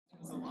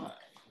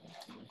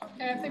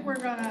Okay, I think we're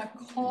gonna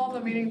call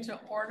the meeting to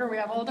order. We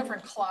have all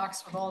different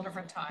clocks with all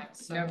different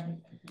times, so I'm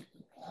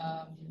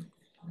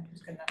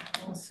just gonna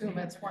we'll assume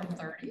it's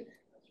 1:30.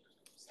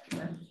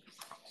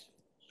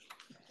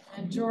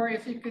 And Jory,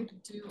 if you could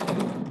do a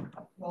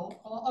roll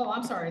call. Oh,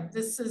 I'm sorry.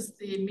 This is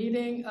the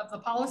meeting of the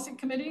policy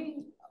committee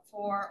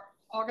for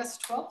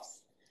August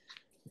 12th.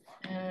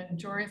 And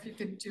Jory, if you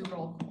could do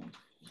roll call.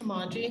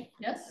 Kamaji.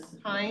 Yes.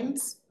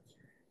 Hines.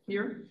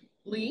 Here.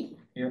 Lee.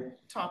 Here.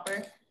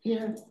 Topper.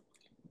 Here.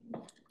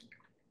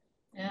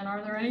 And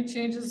are there any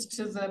changes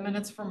to the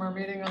minutes from our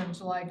meeting on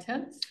July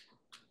 10th?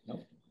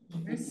 Nope.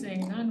 Okay,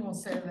 seeing none, we'll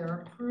say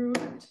they're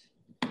approved.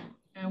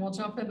 And we'll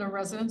jump into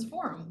residents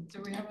forum.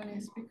 Do we have any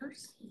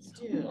speakers? We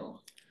do.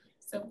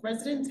 So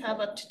residents have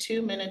up to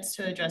 2 minutes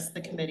to address the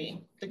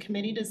committee. The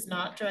committee does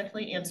not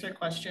directly answer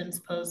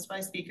questions posed by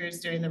speakers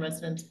during the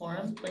residents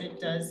forum, but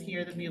it does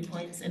hear the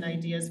viewpoints and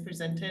ideas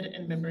presented,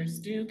 and members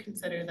do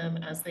consider them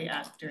as they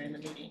act during the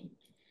meeting.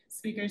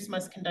 Speakers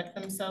must conduct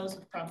themselves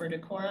with proper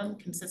decorum,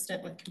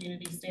 consistent with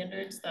community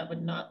standards that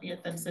would not be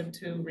offensive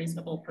to a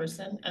reasonable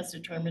person as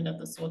determined at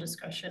the sole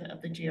discretion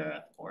of the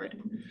GRF board.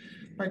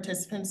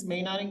 Participants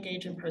may not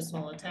engage in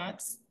personal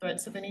attacks,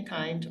 threats of any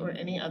kind, or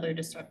any other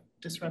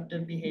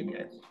disruptive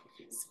behavior.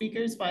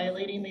 Speakers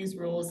violating these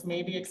rules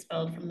may be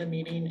expelled from the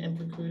meeting and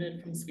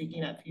precluded from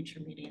speaking at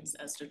future meetings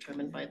as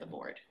determined by the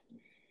board.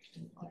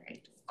 All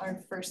right, our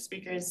first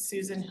speaker is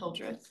Susan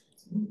Hildreth.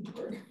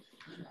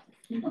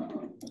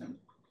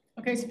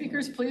 Okay,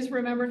 speakers, please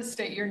remember to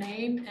state your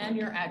name and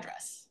your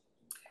address.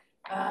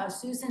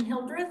 Susan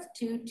Hildreth,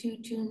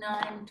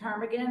 2229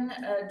 Ptarmigan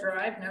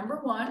Drive, number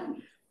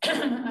 1.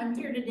 I'm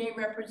here today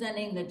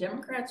representing the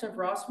Democrats of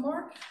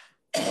Rossmore.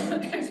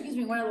 Excuse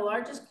me, one of the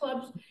largest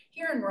clubs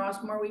here in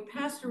Rossmore. We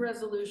passed a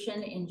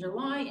resolution in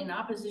July in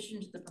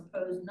opposition to the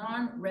proposed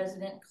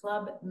non-resident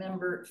club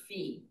member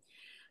fee.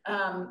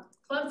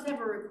 Clubs have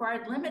a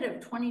required limit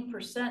of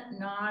 20%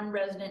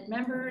 non-resident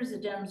members. The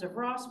Dems of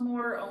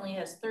Rossmore only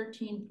has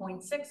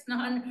 13.6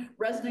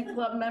 non-resident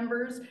club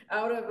members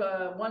out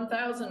of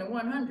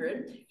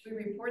 1,100. We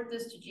report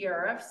this to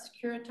GRF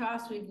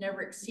Securitas. We've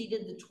never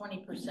exceeded the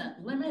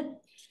 20% limit.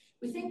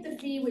 We think the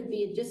fee would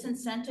be a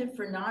disincentive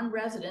for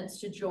non-residents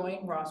to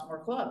join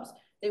Rossmore clubs.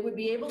 They would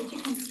be able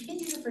to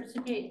continue to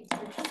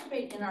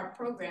participate in our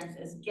programs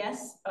as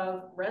guests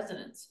of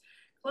residents.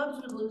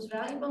 Clubs would lose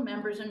valuable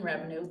members and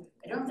revenue.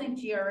 I don't think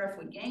GRF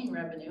would gain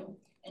revenue,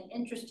 and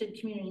interested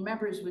community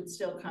members would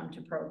still come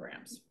to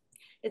programs.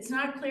 It's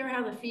not clear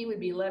how the fee would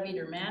be levied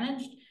or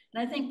managed,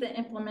 and I think the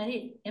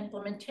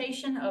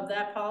implementation of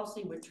that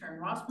policy would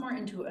turn Rossmore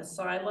into a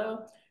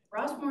silo.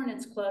 Rossmore and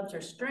its clubs are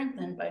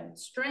strengthened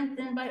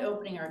by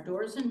opening our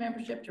doors and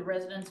membership to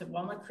residents of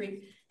Walnut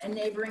Creek and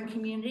neighboring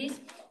communities.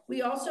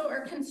 We also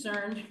are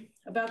concerned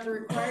about the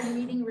required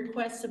meeting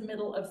request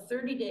submittal of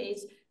 30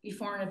 days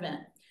before an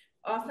event.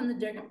 Often the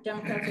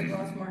Democrats of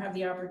Rossmore have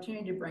the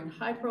opportunity to bring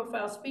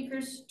high-profile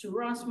speakers to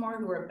Rossmore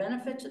who are a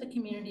benefit to the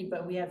community,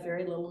 but we have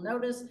very little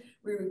notice.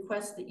 We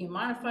request that you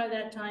modify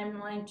that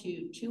timeline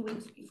to 2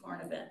 weeks before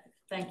an event.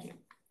 Thank you.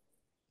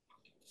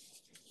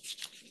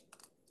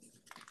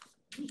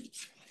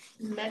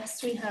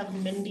 Next, we have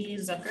Mindy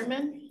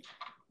Zuckerman.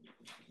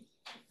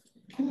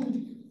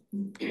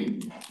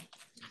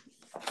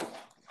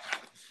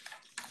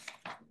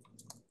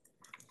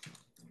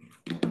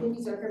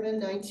 Mindy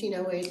Zuckerman,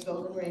 1908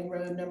 Golden Ring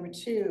Road, number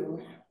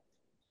 2.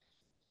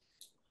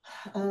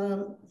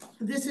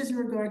 This is in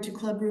regard to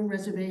club room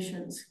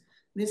reservations.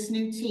 This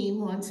new team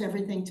wants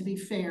everything to be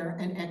fair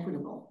and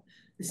equitable,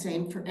 the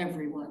same for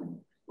everyone.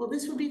 Well,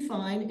 this would be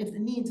fine if the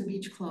needs of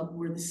each club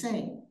were the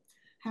same.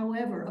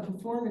 However, a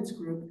performance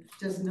group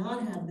does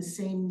not have the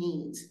same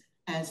needs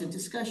as a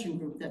discussion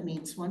group that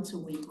meets once a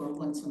week or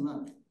once a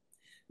month.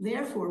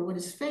 Therefore, what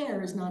is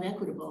fair is not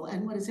equitable,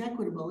 and what is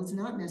equitable is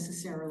not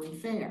necessarily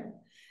fair,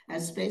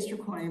 as space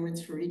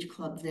requirements for each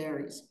club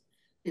varies.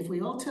 If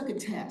we all took a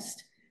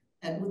test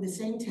with the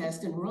same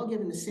test and we're all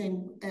given the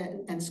same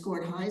and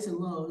scored highs and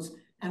lows,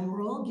 and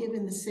we're all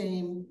given the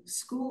same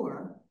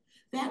score,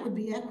 that would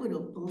be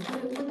equitable,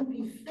 but it wouldn't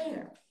be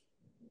fair.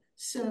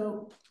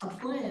 So a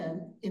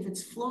plan, if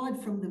it's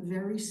flawed from the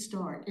very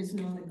start, is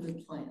not a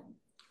good plan.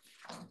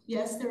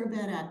 Yes, there are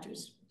bad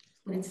actors,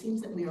 but it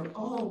seems that we are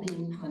all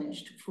being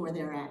punished for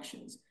their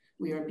actions.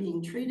 We are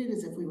being treated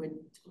as if we were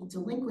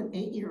delinquent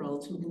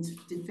 8-year-olds who've been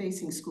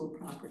defacing school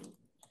property.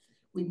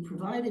 We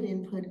provided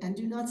input and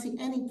do not see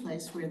any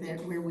place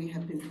where we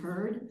have been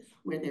heard,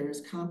 where there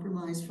is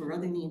compromise for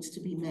other needs to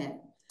be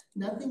met.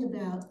 Nothing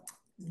about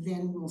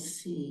then we'll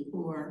see,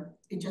 or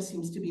it just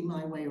seems to be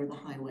my way or the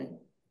highway.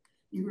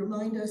 You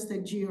remind us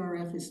that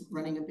GRF is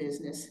running a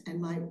business,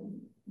 and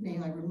may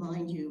I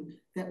remind you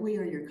that we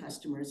are your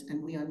customers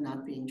and we are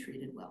not being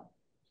treated well.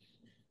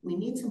 We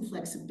need some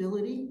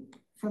flexibility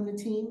from the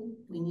team.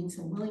 We need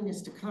some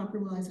willingness to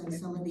compromise on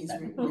some of these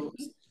rules.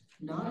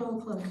 Not all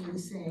clubs are the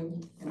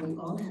same, and we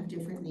all have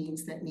different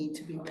needs that need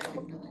to be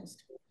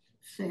recognized.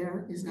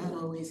 Fair is not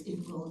always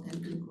equal,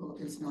 and equal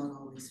is not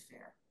always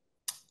fair.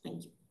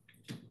 Thank you.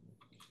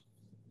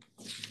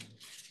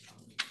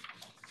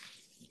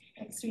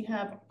 Next, we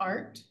have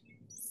Art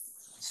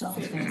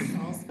Salzfest.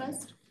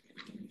 Salzfest.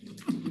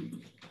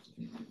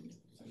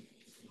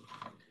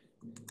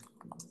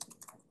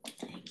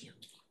 Thank you.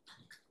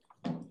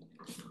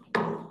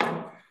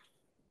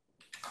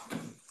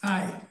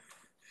 Hi,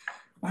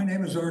 my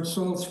name is Art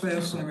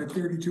Salzfest. I'm at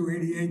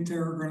 3288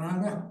 Terra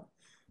Granada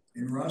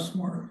in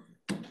Rossmore.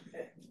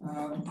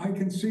 I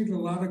can see that a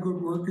lot of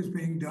good work is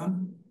being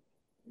done.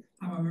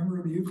 I'm a member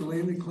of the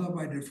ukulele club.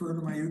 I defer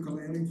to my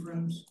ukulele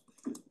friends.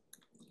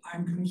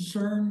 I'm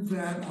concerned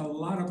that a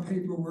lot of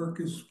paperwork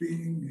is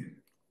being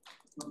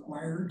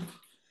required.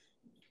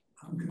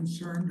 I'm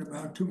concerned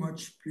about too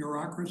much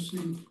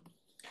bureaucracy.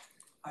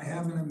 I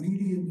have an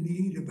immediate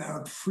need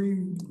about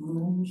free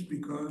rooms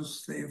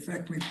because they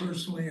affect me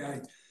personally.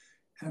 I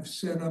have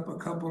set up a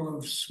couple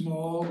of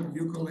small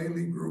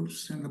ukulele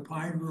groups in the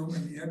Pine Room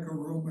and the Echo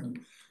Room,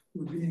 and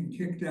we're being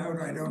kicked out.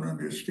 I don't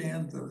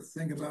understand the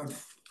thing about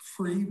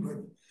free, but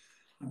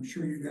I'm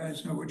sure you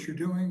guys know what you're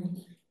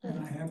doing. And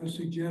I have a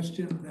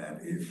suggestion that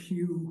if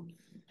you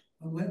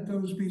let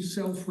those be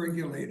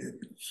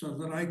self-regulated so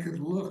that I could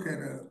look at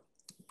a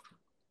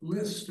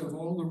list of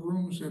all the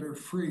rooms that are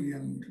free,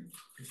 and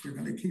if you're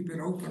going to keep it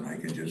open, I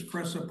can just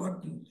press a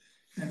button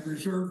and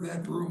reserve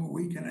that room a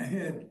week and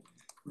ahead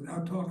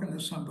without talking to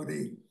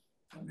somebody.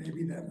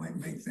 Maybe that might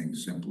make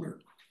things simpler.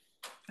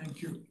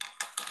 Thank you.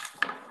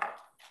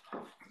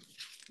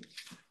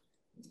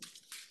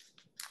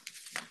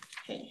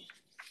 Okay.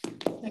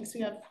 Next,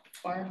 we have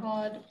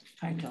Farhad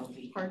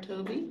Partovi.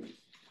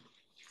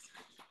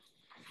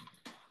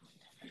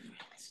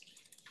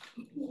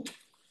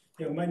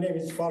 Yeah, my name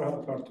is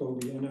Farhad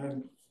Partovi, and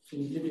I've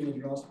been living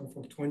in Rossmore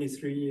for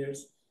 23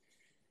 years.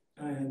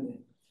 And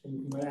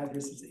my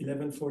address is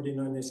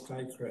 1149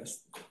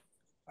 Skycrest.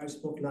 I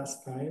spoke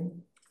last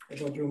time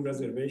about room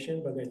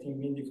reservation, but I think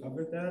Mindy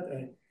covered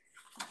that.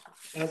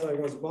 As I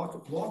was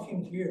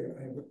walking here,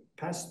 I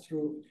passed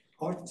through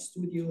art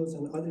studios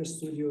and other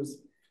studios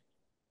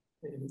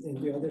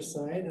in the other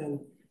side, and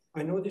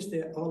I noticed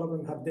that all of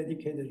them have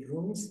dedicated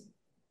rooms,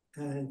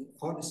 and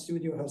art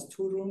studio has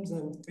 2 rooms,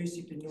 and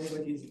basically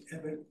nobody's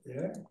ever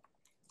there.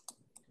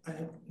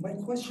 My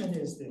question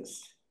is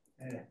this: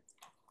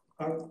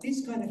 are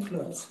these kind of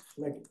clubs,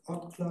 like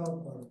art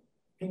club or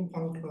ping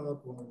pong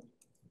club or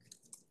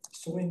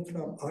sewing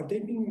club, are they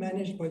being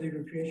managed by the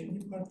recreation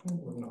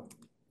department or not?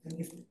 And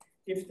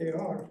if they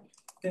are,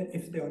 then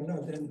if they are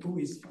not, then who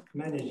is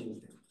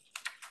managing them?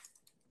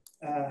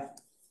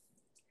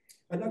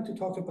 I'd like to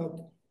talk about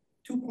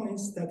 2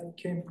 points that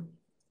came,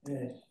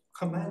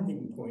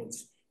 commanding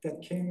points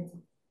that came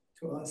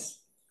to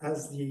us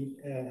as the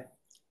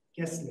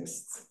guest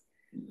lists.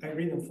 I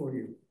read them for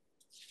you.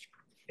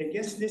 A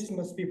guest list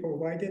must be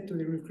provided to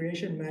the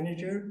recreation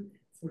manager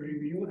for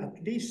review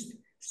at least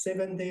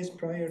 7 days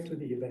prior to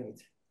the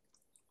event.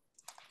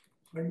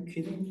 Are you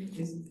kidding?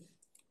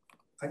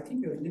 I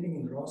think you're living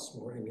in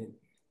Rossmore. I mean,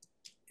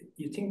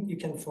 you think you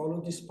can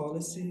follow this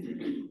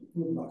policy?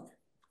 Good luck.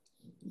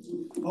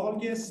 All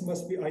guests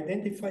must be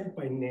identified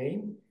by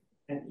name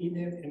and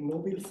either a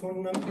mobile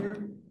phone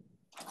number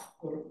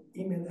or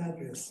email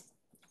address.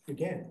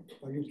 Again,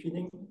 are you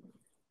kidding?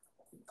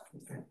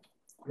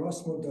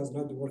 Rossmore does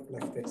not work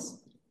like this.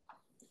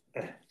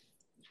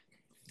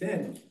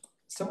 Then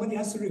somebody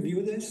has to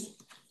review this.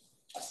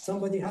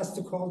 Somebody has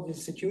to call the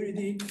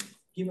security,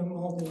 give them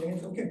all the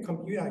names. Okay,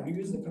 computer, you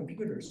use the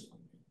computers.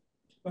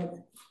 But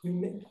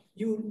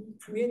you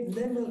create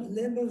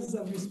levels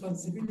of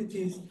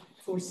responsibilities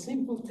for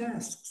simple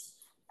tasks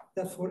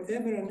that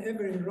forever and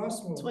ever in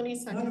Rossmore, 20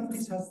 seconds. None of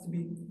this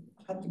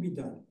had to be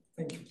done.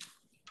 Thank you.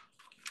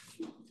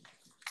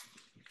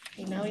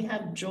 Okay, now we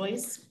have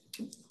Joyce.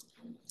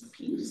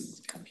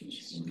 Joyce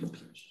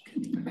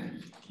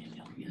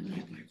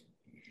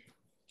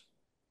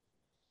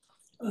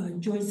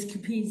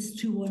Capiz,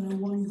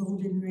 2101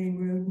 Golden Rain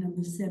Road,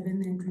 number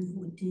 7, entry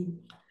 14.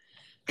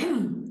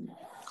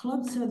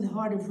 Clubs are the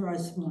heart of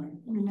Rossmore.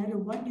 No matter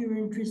what your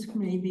interest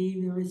may be,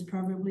 there is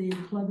probably a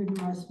club in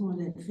Rossmore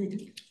that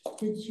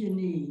fits your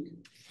need.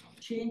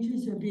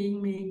 Changes are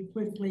being made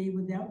quickly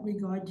without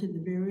regard to the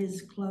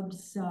various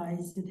clubs'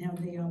 size and how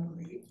they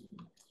operate.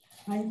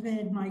 I've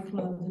had my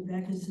club, the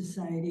Becker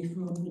Society,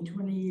 for over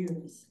 20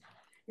 years.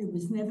 It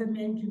was never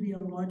meant to be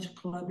a large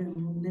club and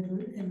will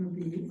never, ever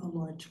be a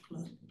large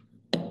club.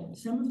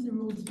 Some of the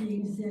rules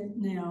being set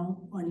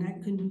now are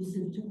not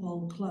conducive to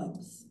all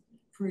clubs.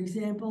 For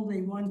example,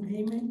 they want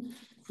payment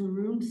for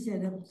room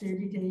set up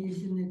 30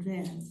 days in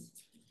advance.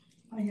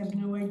 I have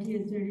no idea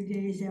 30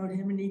 days out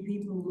how many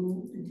people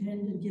will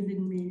attend a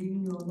given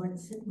meeting or what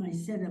my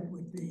setup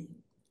would be.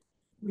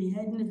 We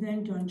had an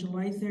event on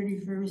July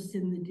 31st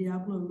in the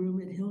Diablo Room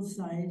at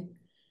Hillside,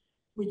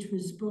 which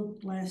was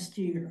booked last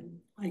year.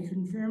 I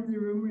confirmed the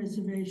room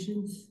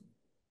reservations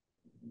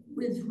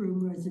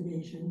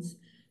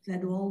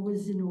that all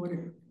was in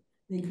order.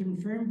 They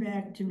confirmed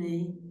back to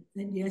me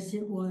that yes,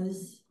 it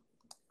was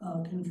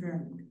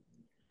confirmed.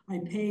 I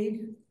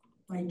paid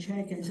by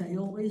check as I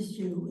always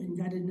do and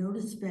got a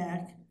notice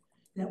back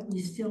that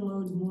we still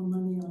owed more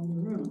money on the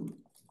room.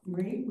 The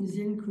rate was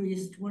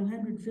increased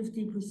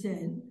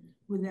 150%,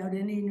 without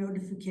any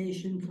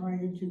notification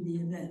prior to the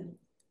event.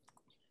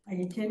 I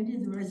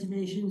attended the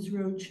Reservations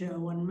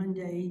Roadshow on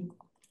Monday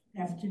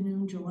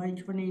afternoon, July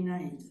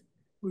 29th.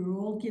 We were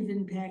all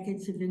given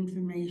packets of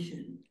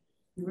information.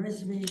 The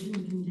reservation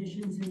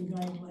conditions and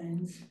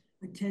guidelines,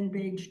 a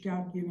 10-page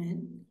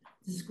document,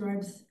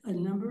 describes a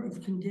number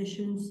of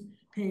conditions,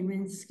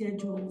 payments,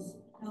 schedules,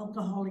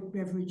 alcoholic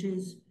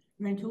beverages,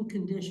 rental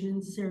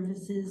conditions,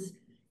 services,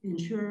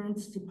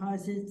 insurance,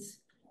 deposits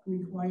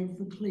required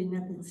for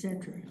cleanup,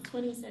 etc.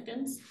 20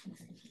 seconds.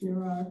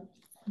 There are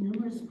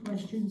numerous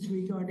questions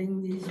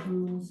regarding these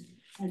rules,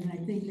 and I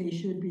think they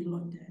should be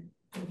looked at.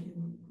 Thank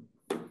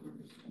you.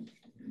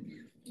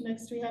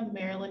 Next, we have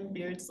Marilyn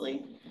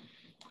Beardsley.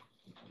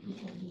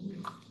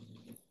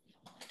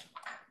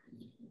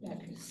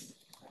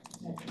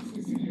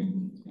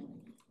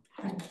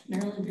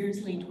 Marilyn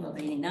Beardsley,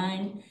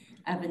 1289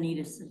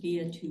 Avenida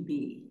Sevilla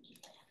 2B.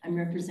 I'm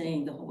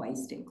representing the Hawaii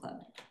State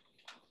Club.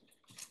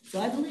 So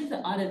I believe the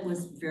audit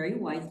was a very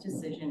wise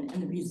decision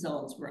and the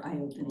results were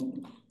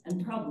eye-opening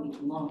and probably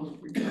long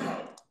overdue.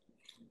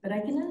 But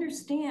I can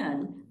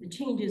understand the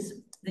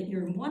changes that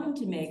you're wanting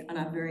to make on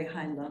a very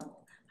high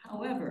level.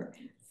 However,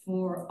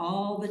 for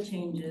all the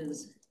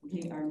changes,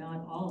 they are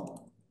not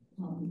all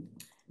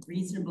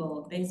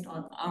reasonable based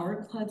on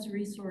our club's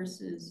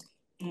resources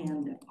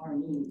and our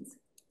needs.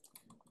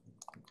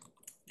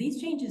 These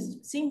changes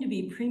seem to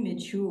be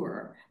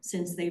premature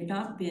since they've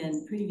not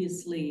been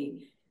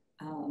previously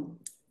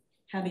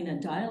having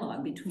a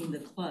dialogue between the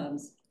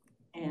clubs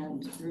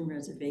and room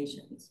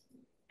reservations.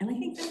 And I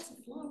think that's a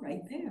flaw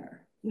right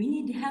there. We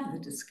need to have the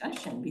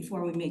discussion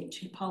before we make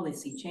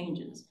policy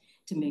changes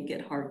to make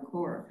it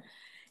hardcore.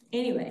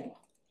 Anyway,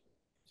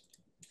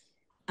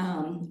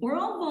 we're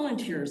all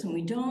volunteers and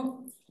we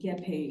don't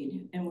get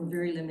paid, and we're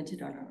very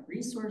limited on our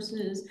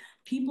resources,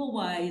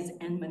 people-wise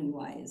and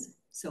money-wise.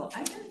 So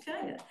I gotta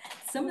tell you,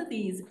 some of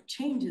these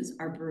changes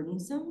are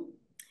burdensome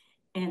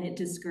and it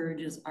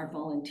discourages our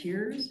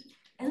volunteers,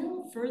 and it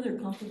will further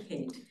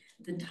complicate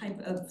the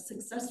type of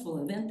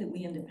successful event that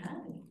we end up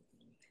having.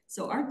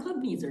 So our club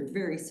needs are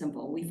very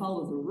simple. We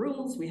follow the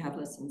rules. We have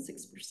less than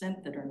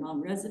 6% that are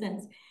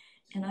non-residents.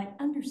 And I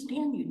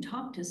understand you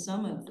talked to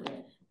some of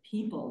the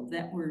people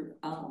that were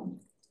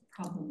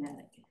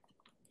problematic.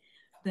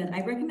 But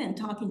I recommend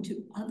talking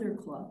to other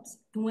clubs,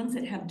 the ones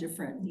that have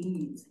different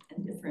needs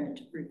and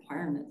different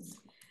requirements.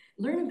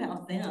 Learn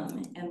about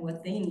them and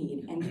what they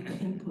need and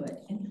get input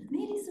and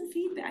maybe some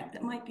feedback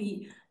that might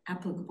be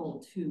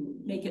applicable to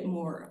make it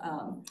more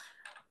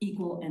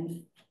equal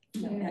and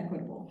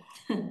equitable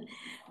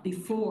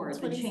before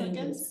the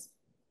changes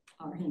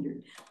are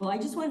hindered. Well, I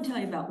just want to tell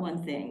you about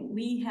one thing.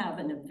 We have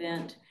an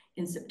event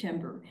in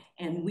September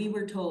and we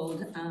were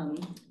told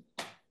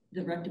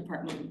the rec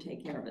department would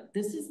take care of it.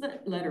 This is the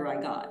letter I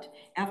got.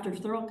 After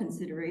thorough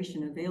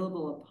consideration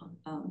available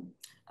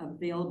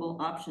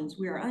options,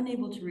 we are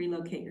unable to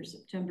relocate your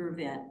September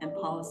event, and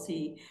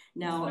policy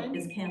now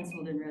is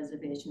canceled and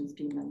reservations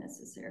deemed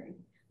unnecessary.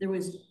 There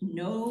was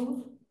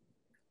no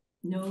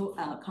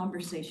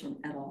conversation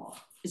at all.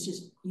 It's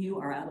just, you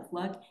are out of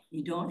luck,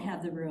 you don't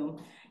have the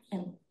room,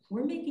 and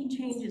we're making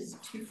changes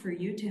for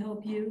you to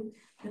help you,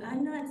 but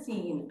I'm not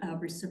seeing a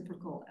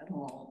reciprocal at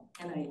all,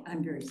 and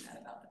I'm very sad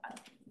about that.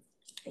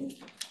 Thank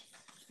you.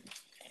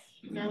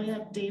 Now we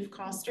have Dave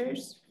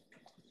Costers.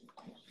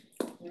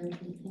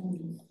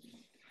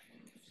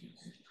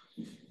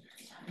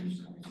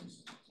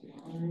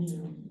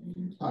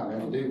 Hi,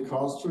 I'm Dave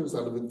Costers. I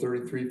live at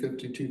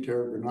 3352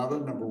 Terra Granada,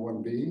 number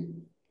 1B.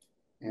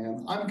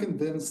 And I'm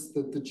convinced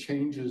that the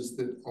changes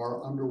that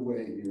are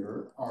underway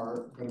here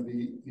are going to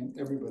be in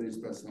everybody's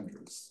best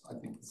interests. I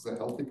think it's a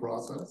healthy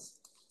process,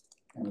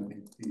 and I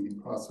think the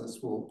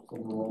process will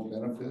overall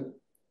benefit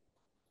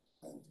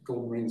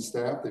Golden Rain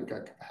staff. They've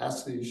got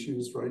capacity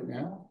issues right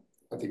now.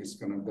 I think it's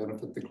going to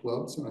benefit the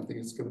clubs, and I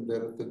think it's going to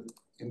benefit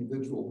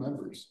individual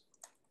members.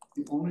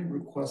 The only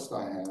request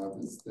I have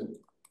is that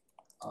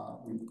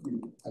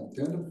we've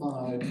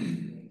identified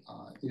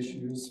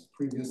issues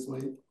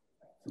previously.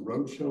 The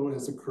roadshow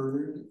has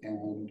occurred,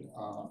 and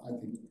I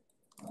think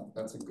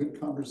that's a good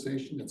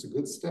conversation. It's a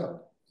good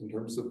step in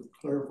terms of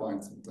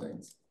clarifying some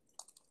things.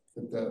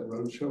 But that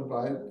roadshow,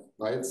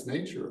 by its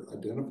nature,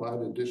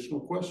 identified additional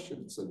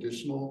questions,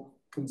 additional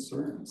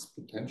concerns,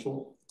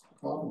 potential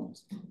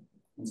problems.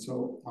 And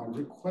so my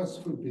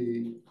request would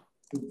be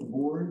that the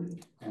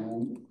board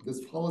and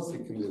this policy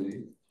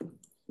committee,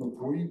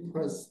 before you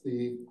press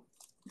the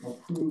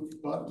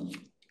approved button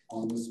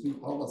on this new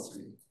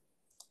policy,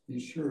 be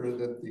sure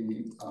that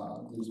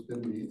there's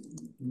been the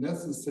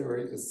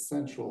necessary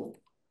essential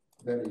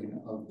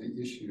vetting of the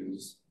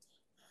issues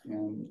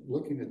and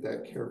looking at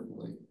that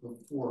carefully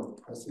before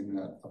pressing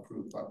that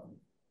approved button.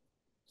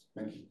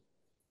 Thank you.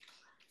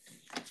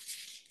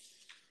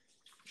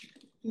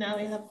 Now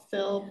we have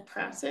Phil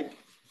Prasick.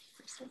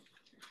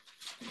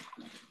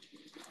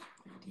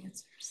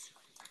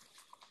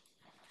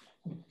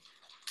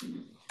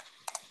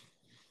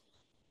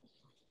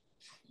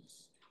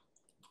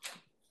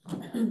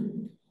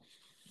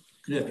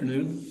 Good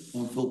afternoon.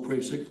 I'm Phil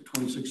Prasick,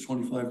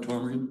 2625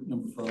 Ptarmigan,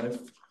 number 5.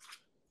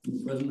 I'm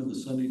the president of the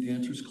Sunday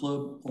Dancers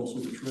Club, also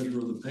the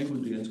treasurer of the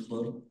Penguin Dance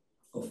Club,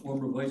 a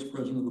former vice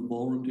president of the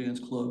Ballroom Dance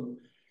Club,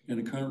 and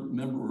a current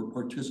member or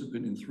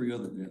participant in 3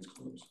 other dance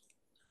clubs.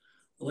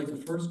 I'd like to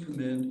first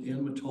commend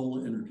Ann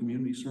Matola and her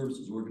community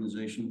services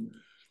organization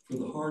for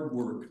the hard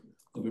work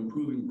of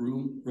improving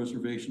room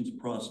reservations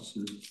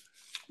processes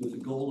with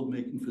the goal of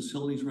making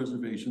facilities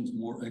reservations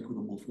more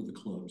equitable for the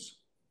clubs,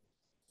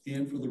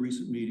 and for the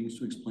recent meetings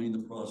to explain the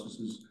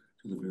processes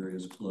to the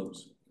various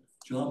clubs.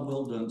 Job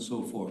well done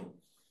so far.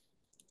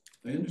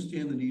 I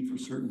understand the need for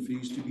certain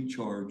fees to be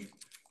charged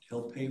to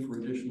help pay for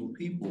additional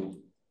people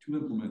to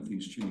implement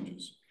these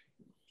changes.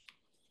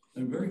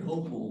 I'm very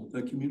hopeful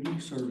that community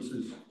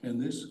services and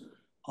this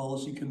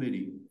policy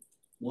committee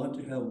want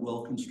to have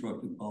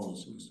well-constructed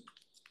policies.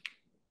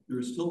 There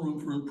is still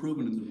room for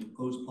improvement in the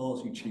proposed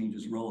policy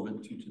changes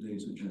relevant to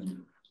today's agenda.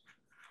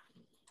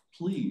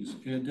 Please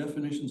add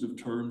definitions of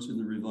terms in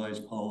the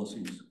revised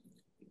policies.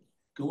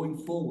 Going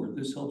forward,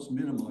 this helps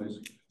minimize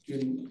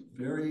getting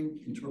varying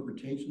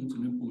interpretations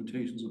and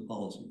implementations of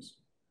policies.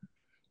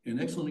 An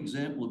excellent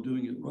example of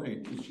doing it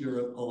right is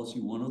GRF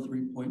policy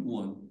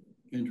 103.1,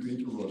 entry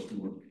into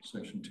Rushmore,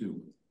 section 2.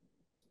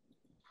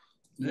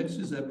 Next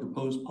is that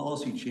proposed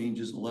policy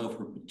changes allow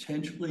for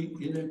potentially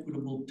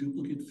inequitable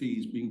duplicate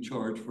fees being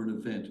charged for an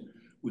event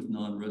with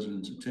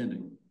non-residents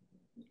attending.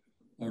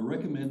 I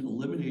recommend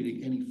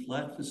eliminating any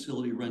flat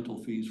facility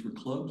rental fees for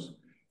clubs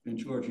and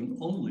charging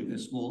only a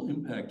small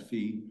impact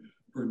fee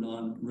per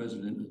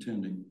non-resident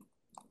attending.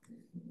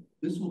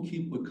 This will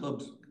keep what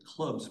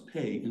clubs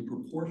pay in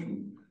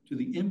proportion to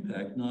the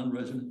impact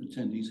non-resident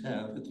attendees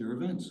have at their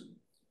events.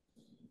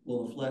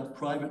 While a flat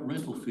private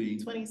rental fee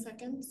 20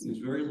 seconds. is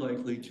very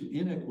likely to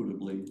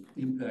inequitably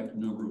impact a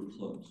number of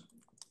clubs.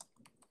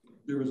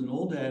 There is an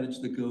old adage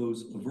that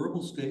goes, a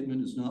verbal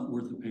statement is not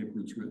worth the paper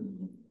it's written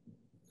on.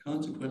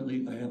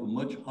 Consequently, I have a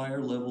much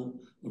higher level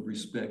of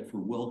respect for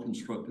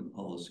well-constructed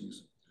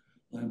policies.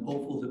 I am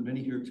hopeful that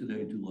many here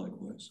today do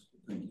likewise.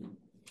 Thank you.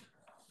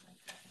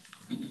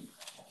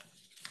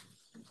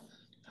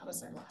 That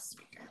was our last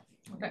speaker.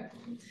 Okay,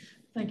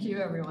 thank you,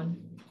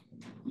 everyone.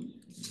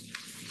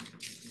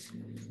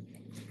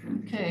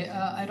 Okay,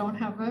 I don't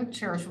have a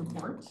chair's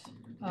report.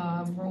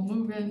 We'll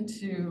move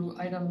into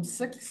item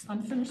 6,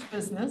 unfinished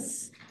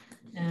business,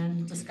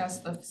 and discuss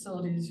the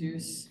facilities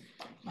use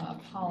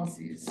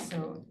policies.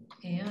 So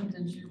Anne,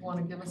 did you want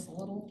to give us a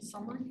little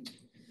summary?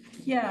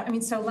 Yeah, I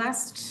mean, so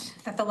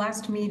at the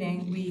last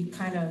meeting, we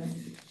kind of,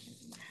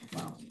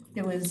 well,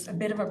 it was a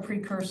bit of a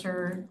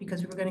precursor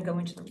because we were going to go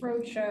into the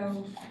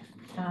roadshow.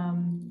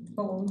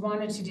 But what we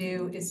wanted to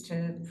do is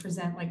to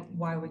present like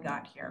why we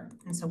got here.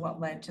 And so what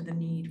led to the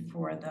need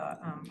for the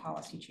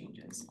policy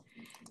changes.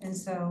 And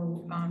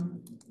so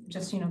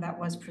just, that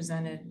was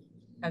presented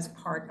as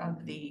part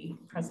of the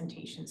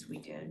presentations we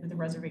did with the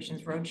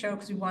Reservations Roadshow,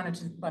 because we wanted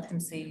to let them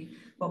see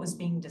what was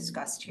being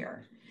discussed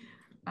here.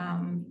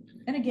 And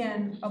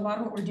again, a lot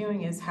of what we're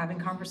doing is having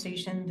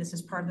conversation. This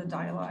is part of the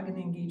dialogue and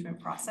the engagement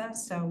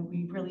process. So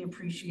we really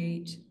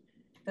appreciate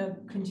the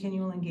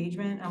continual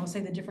engagement. I will say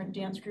the different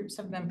dance groups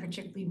have been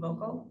particularly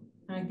vocal,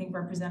 and I think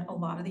represent a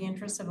lot of the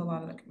interests of a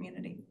lot of the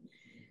community.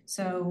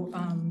 So,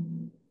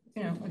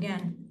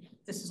 again,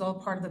 this is all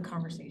part of the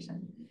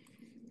conversation.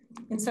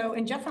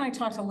 And Jeff and I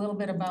talked a little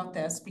bit about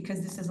this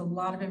because this is a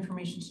lot of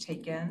information to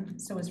take in.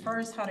 So as far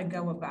as how to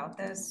go about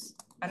this,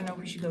 I don't know if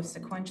we should go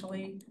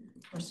sequentially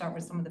or start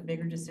with some of the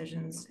bigger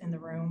decisions in the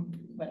room,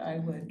 but I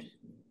would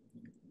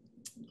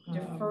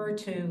defer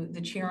to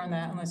the chair on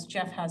that unless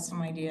Jeff has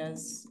some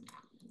ideas.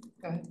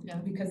 Go ahead. Yeah.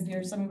 Because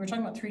we're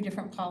talking about 3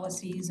 different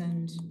policies,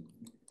 and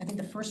I think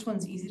the first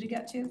one's easy to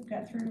get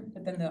through,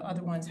 but then the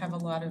other ones have a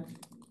lot of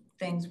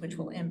things which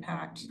will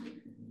impact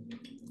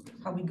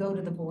how we go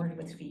to the board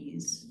with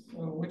fees. So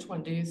which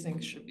one do you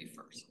think should be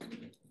first?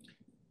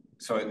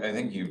 So I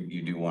think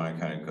you do want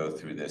to kind of go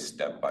through this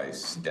step by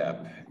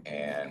step,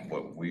 and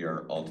what we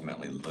are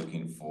ultimately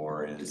looking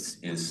for is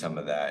some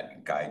of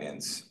that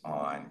guidance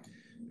on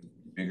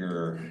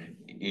bigger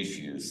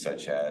issues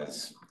such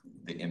as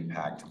the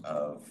impact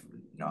of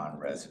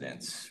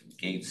non-residents,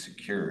 gate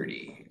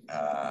security,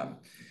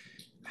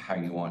 how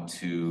you want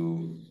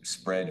to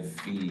spread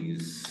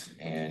fees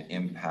and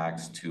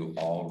impacts to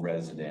all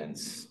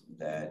residents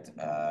that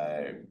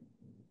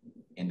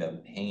end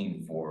up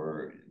paying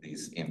for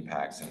these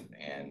impacts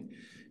and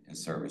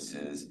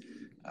services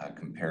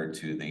compared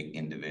to the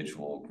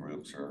individual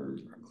groups or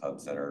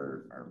clubs that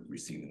are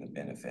receiving the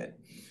benefit.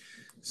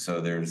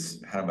 So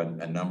there's kind of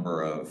a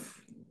number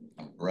of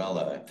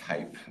umbrella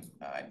type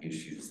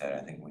issues that I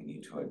think we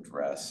need to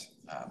address.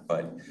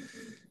 But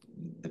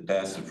the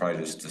best is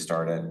probably just to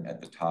start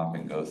at the top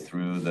and go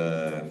through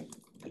the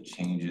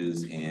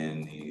changes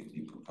in the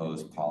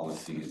proposed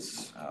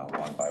policies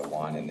one by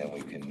one, and then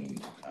we can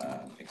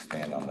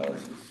expand on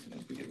those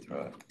as we get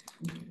through it.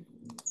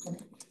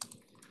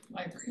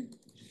 I agree.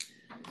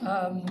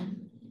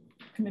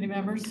 Committee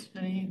members,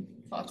 any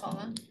thoughts on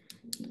that?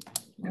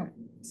 No,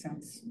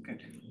 sounds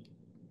good.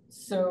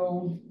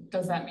 So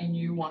does that mean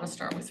you want to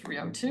start with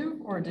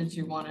 302, or did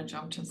you want to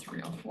jump to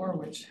 304,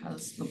 which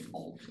has the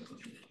bulk of?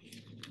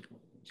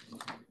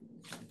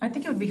 I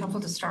think it would be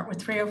helpful to start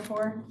with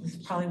 304. This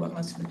is probably what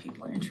most of the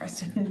people are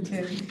interested in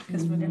too,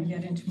 because we're going to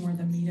get into more of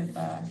the meat of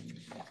the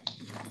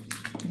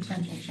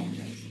potential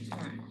changes. All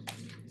right.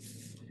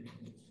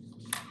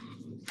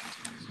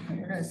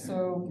 Okay,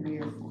 so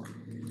 304.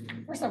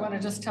 first I want to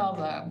just tell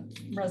the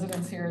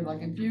residents here,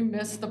 like if you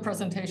missed the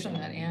presentation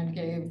that Ann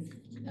gave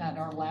at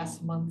our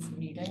last month's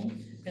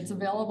meeting, it's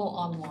available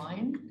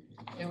online.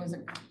 It was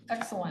an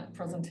excellent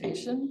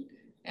presentation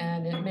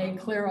and it may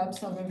clear up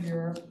some of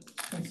your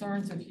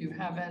concerns if you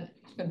haven't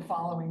been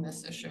following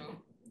this issue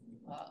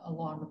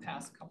along the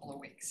past couple of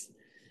weeks.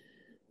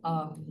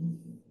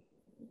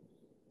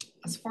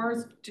 As far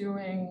as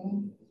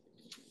going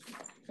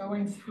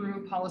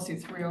through policy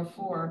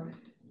 304,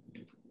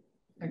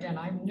 again,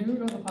 I'm new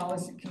to the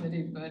policy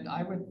committee, but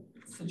I would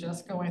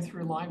suggest going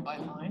through line by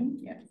line.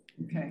 Yeah.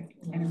 Okay,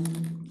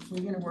 and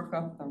we're gonna work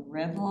off the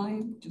red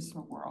line, just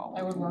so we're all.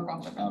 I would work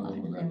off the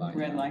red line.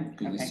 Red line,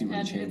 okay.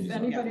 And if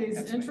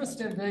anybody's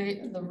interested,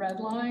 the red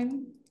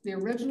line, the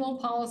original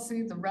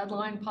policy, the red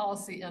line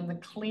policy, and the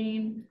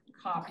clean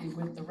copy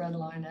with the red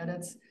line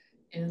edits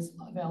is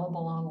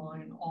available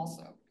online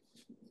also.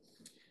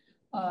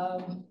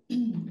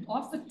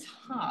 Off the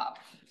top,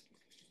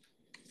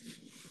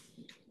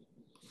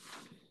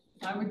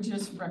 I would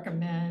just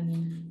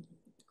recommend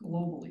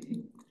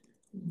globally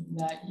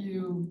that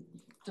you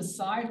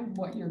decide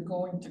what you're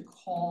going to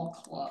call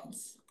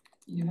clubs.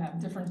 You have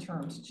different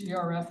terms: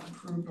 GRF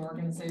approved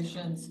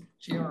organizations,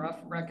 GRF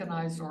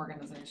recognized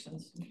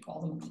organizations, you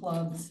call them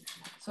clubs.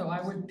 So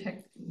I would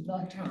pick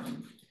the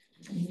term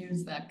and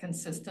use that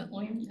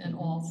consistently in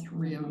all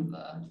three of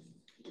the.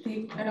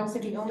 And also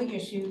the only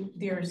issue,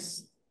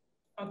 there's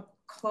a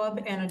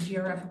club and a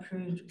GRF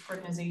approved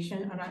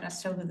organization are not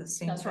necessarily the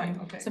same That's thing.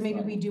 right, okay. So maybe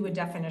we do a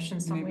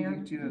definition somewhere.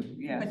 Maybe you do,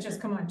 yeah. But just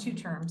come on, two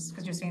terms,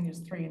 because you're saying there's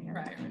three in here.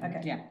 Right.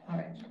 Okay. Yeah. All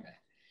right.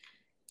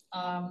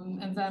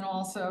 And then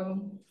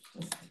also,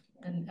 just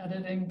an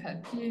editing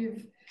pet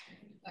peeve,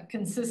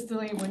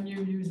 consistently when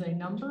you use a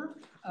number,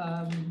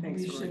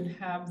 we should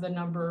have the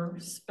number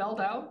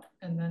spelled out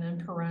and then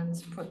in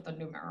parentheses put the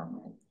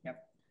numerical.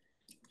 Yep.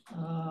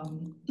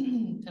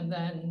 And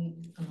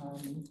then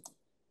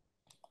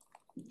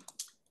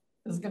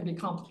this is going to be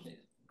complicated,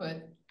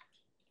 but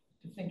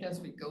I think as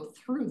we go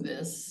through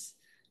this,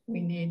 we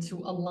need to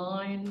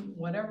align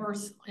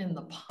whatever's in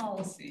the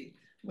policy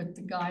with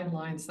the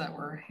guidelines that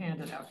were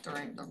handed out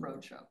during the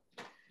roadshow.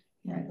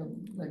 Right.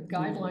 The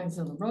guidelines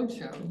in the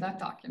roadshow, that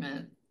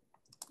document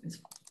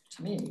is,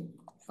 to me,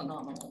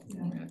 phenomenal.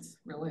 Yeah. I mean, it's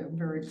really a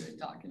very good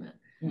document.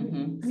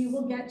 Mm-hmm. I mean,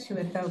 we'll get to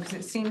it though, because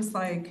it seems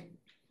like,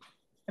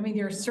 I mean,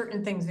 there are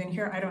certain things in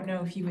here, I don't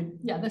know if you would.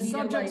 Yeah, the need it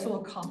subjects like-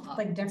 will come up.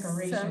 Like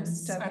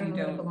decorations, stuff I don't you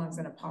know if it don't- belongs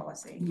in a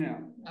policy. No.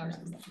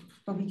 Okay.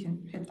 But we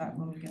can hit that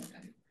when we get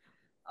there.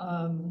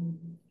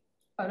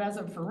 But as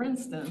a, for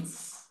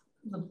instance,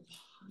 the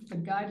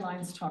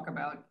guidelines talk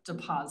about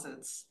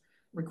deposits,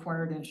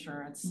 required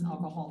insurance,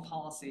 alcohol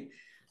policy.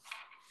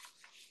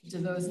 Do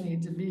those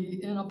need to be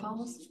in a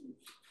policy?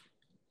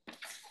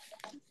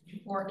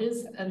 Or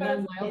and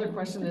then my other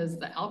question is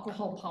the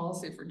alcohol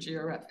policy for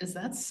GRF, is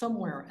that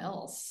somewhere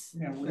else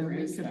Yeah, that where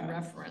we is could that?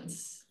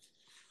 reference?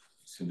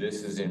 So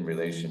this is in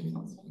relation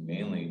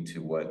mainly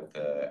to what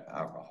the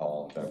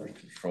alcohol and beverage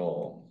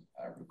control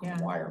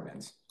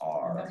requirements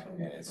are. That's what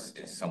we And refer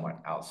to. it's somewhat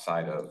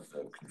outside of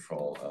the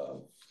control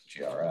of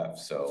GRF.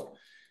 So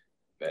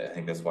I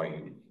think that's why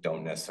you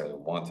don't necessarily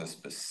want the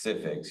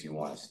specifics. You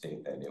want to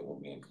state that it will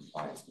be in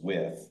compliance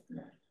with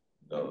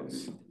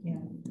those. Yeah.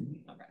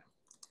 Okay.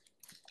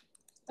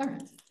 All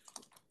right.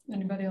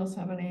 Anybody else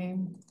have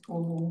any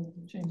global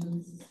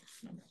changes?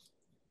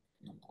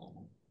 All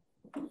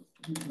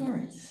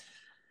right.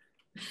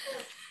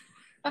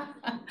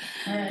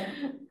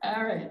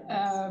 All right.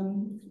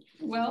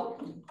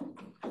 Well,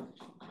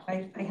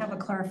 I have a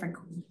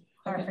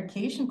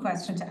clarification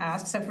question to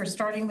ask. So if we're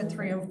starting with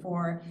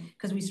 304,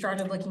 because we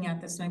started looking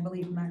at this and I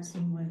believe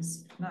Maxine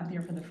was not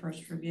there for the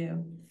first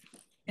review.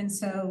 And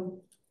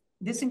so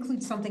this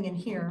includes something in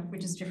here,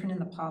 which is different in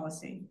the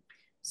policy.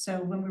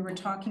 So when we were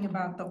talking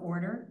about the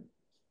order,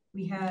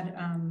 we had,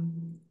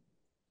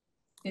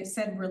 it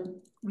said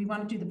we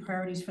want to do the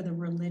priorities for the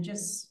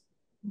religious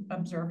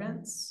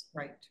observance.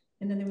 Right.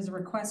 And then there was a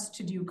request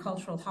to do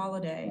cultural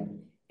holiday.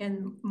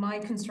 And my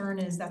concern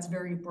is that's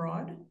very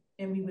broad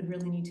and we would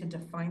really need to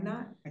define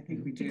that. I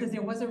think we do. Because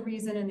there was a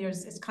reason and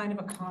it's kind of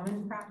a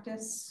common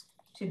practice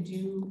to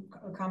do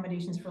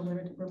accommodations for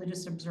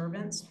religious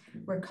observance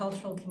where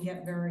cultural can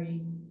get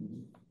very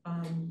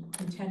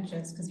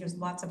contentious because there's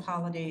lots of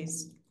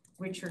holidays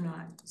which are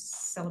not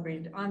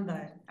celebrated on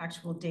the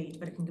actual date,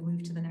 but it can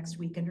move to the next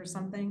weekend or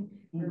something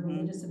for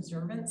religious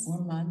observance.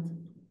 1 month.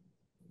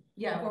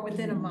 Yeah, or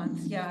within a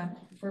month, yeah,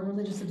 where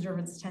religious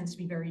observance tends to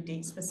be very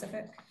date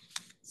specific.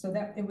 So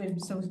that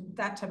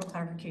type of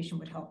clarification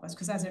would help us,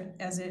 because as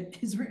it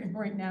is written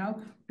right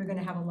now, we're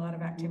gonna have a lot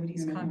of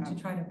activities come to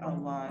try to a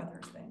lot.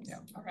 other things.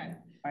 Yeah. okay.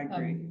 I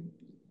agree.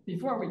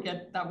 Before we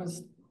get, that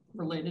was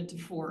related to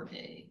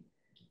 4A.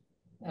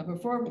 Now,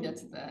 before we get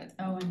to that,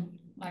 I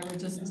would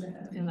just,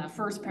 in that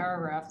first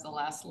paragraph, the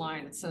last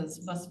line, it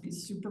says must be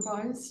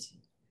supervised.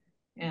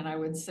 And I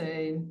would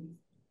say,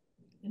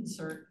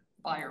 insert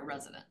by a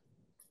resident.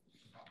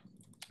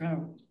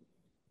 Oh,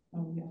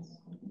 yes.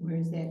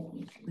 Where's that?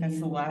 That's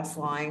the last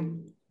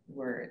line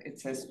where it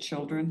says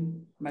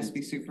children must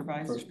be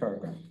supervised. First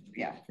paragraph.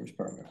 Yeah. First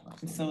paragraph.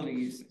 Facility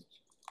usage.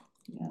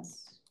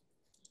 Yes.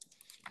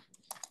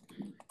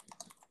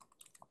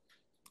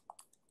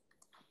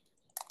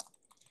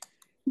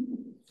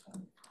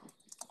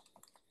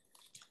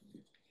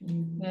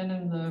 Then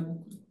in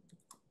the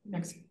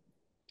next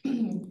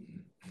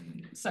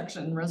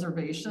section,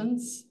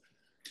 reservations,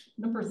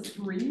 number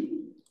 3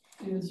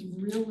 is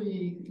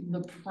really the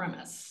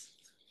premise.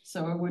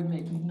 So I would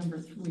make number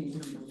 3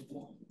 number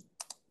 1.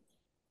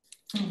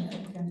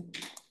 Okay.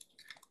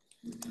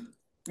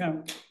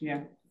 Oh,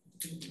 yeah.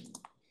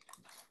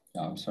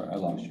 No, I'm sorry, I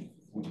lost you.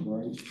 Where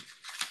are you?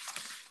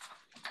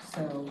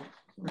 So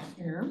right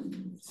here,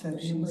 So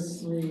number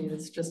she's, 3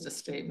 is just a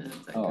statement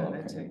that Oh, kind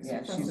of okay. takes yeah,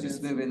 she's precedence.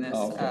 just moving this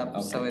Oh, okay,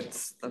 up, so okay.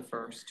 it's the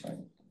first. Right.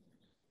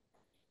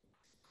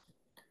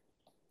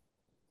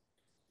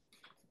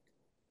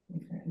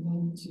 Okay, and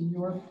then to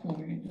your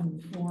point,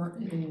 in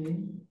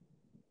 4A,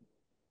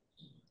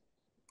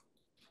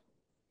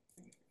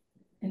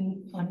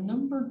 and on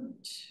number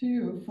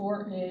 2,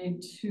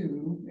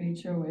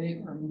 4A2,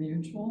 HOA or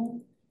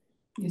mutual,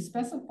 you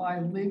specify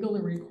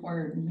legally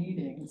required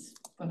meetings,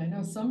 but I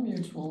know some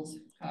mutuals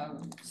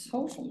have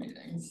social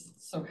meetings.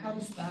 So how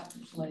does that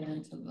play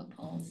into the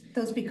policy?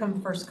 Those become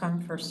first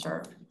come, first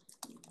serve.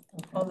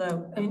 Okay.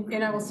 Although,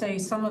 and I will say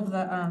some of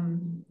the,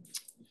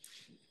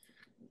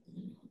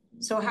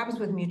 so it happens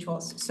with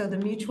mutuals. So the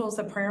mutuals,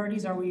 the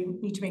priorities are we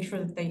need to make sure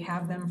that they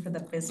have them for the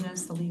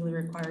business, the legally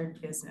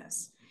required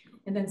business.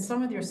 And then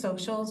some of your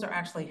socials are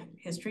actually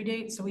history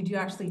dates. So we do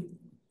actually,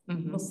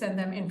 we'll send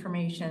them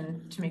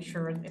information to make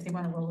sure if they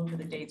want to roll over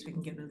the dates, we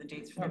can give them the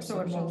dates for their So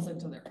it rolls social.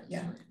 into their history.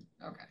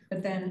 Yeah. Okay.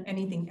 But then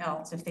anything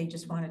else, if they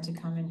just wanted to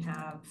come and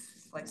have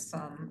like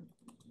some,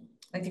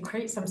 like to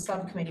create some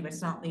subcommittee, but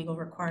it's not legal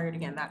required,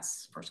 again,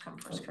 that's first come,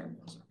 first serve.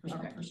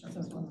 Okay.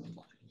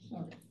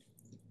 Okay.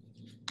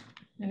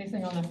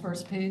 Anything on the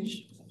first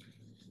page?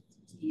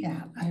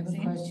 Yeah, I have a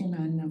question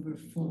on number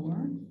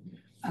 4.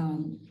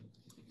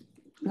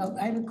 Well,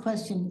 I have a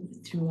question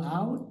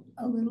throughout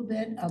a little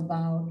bit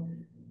about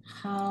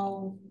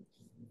how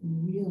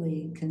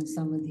really can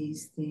some of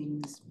these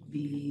things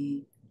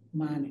be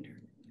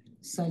monitored,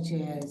 such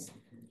as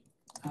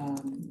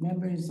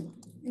members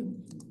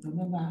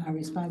are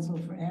responsible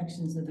for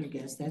actions of their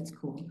guests, that's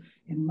cool,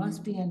 and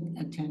must be in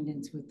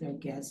attendance with their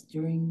guests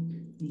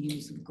during the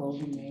use of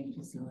Golden Lane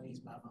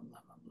facilities, blah, blah, blah,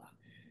 blah, blah.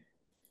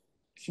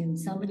 Can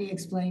somebody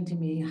explain to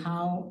me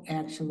how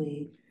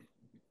actually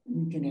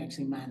we can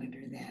actually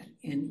monitor that?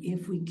 And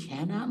if we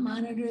cannot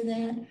monitor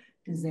that,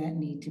 does that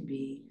need to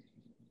be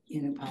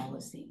in a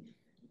policy?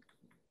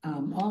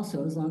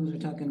 Also, as long as we're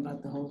talking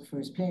about the whole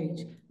first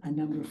page, on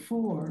number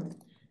 4,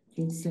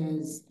 it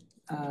says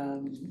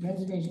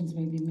reservations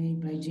may be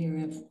made by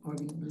GRF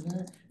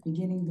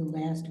beginning the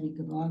last week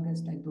of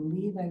August. I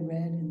believe I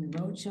read in the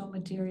roadshow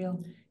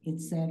material, it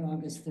said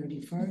August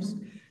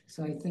 31st.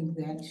 So I think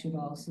that should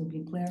also be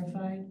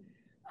clarified.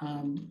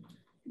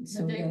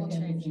 So date will that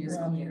change everything is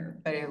year on clear.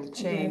 But it'll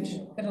change.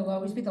 It'll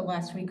always be the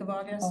last week of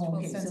August. Oh, We'll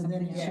okay, send so then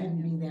something it out.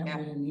 shouldn't be that Yeah.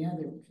 way in the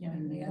other. Yeah.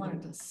 in the We other.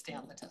 wanted to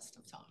stand the test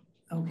of time.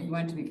 Okay. You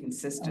want it to be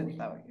consistent Okay.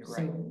 though, you're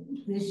right. So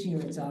this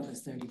year it's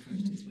August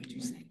 31st is what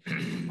you're saying.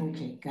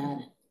 Okay, got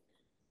it.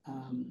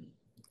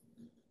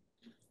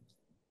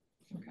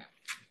 Okay.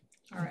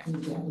 All right. I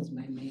think that was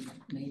my major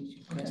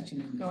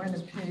question. in the Going to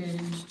first place.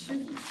 page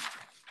 2.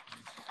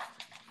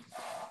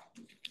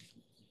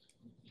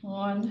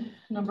 On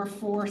number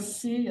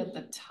 4C at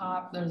the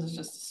top, there's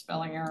just a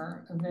spelling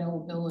error,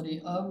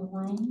 availability of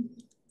room.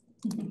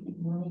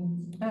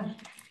 Room.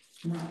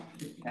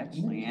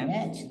 Actually,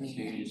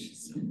 Actually.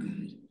 so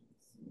good.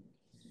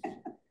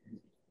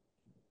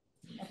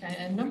 Okay,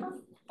 and number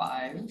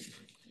 5,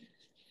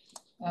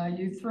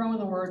 you throw in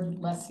the word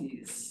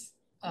lessees.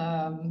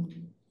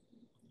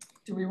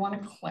 Do we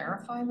want to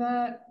clarify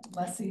that?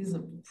 Lessees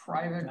of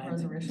private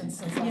reservations,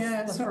 since Yeah,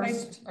 that's the so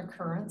first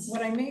occurrence?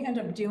 What I may end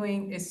up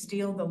doing is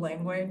steal the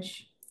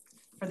language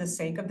for the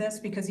sake of this,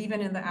 because even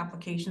in the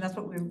application, that's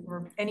what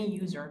any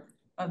user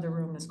of the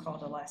room is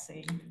called a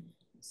lessee.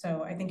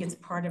 So I think it's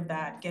part of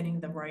that, getting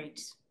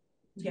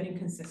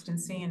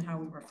consistency in how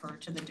we refer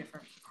to the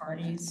different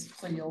parties.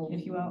 So you'll.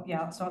 If you will,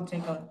 yeah, so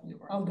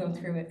I'll go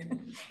through it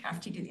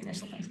after you do the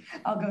initial things.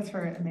 I'll go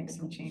through it and make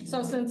some changes.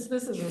 So since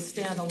this is a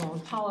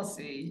standalone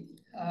policy,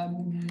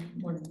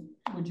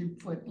 would you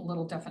put a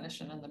little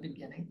definition in the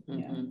beginning?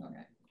 Yeah.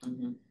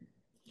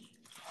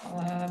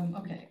 Okay.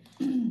 Okay.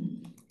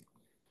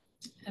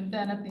 And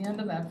then at the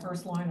end of that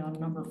first line on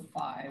number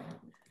 5,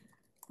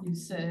 you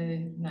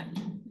say,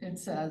 it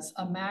says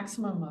a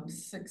maximum of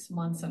 6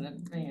 months in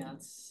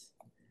advance,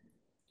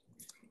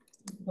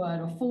 but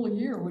a full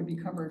year would be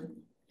covered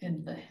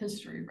in the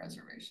history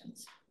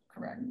reservations,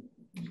 correct?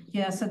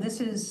 Yeah, so this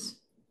is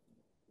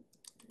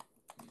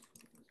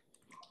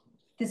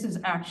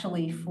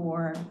actually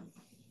for,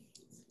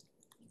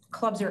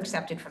 clubs are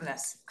accepted from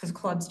this, because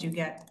clubs do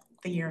get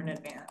the year in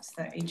advance,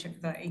 the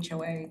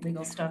HOA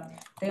legal stuff,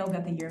 they all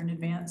got the year in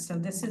advance. So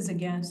this is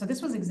again, so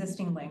this was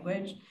existing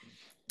language.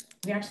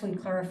 We actually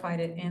clarified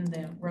it in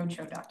the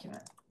roadshow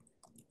document.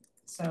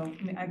 So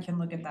I can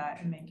look at that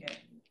and make it.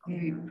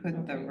 Maybe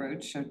put the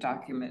roadshow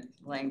document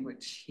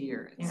language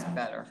here, it's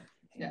better.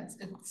 Yeah,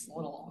 it's a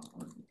little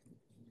awkward.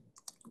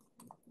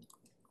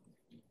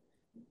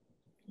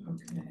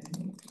 Okay.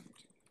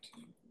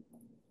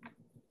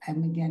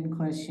 I'm again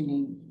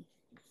questioning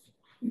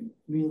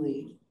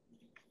really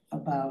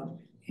about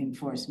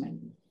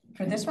enforcement.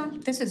 For this one,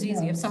 this is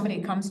easy. If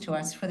somebody comes to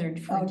us for their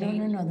for a date.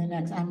 No, the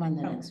next, I'm on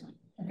the next one.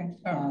 Okay.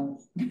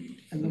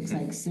 It looks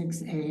like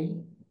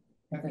 6A.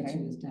 I thought Okay. she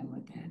was done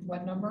with that.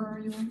 What number are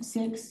you on?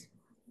 6.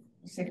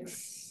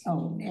 6.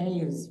 Oh, A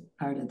is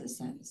part of the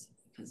sentence,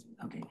 because,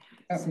 okay,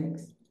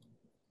 6.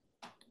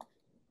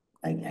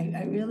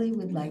 I really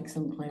would like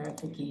some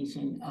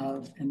clarification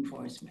of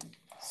enforcement.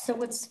 So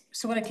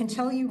what I can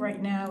tell you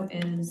right now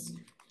is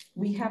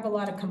we have a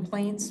lot of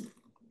complaints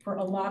for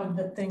a lot of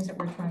the things that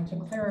we're trying to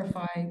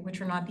clarify,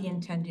 which are not the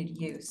intended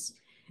use.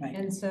 Right.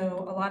 And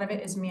so a lot of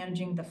it is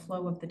managing the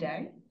flow of the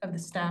day of the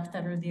staff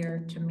that are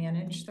there to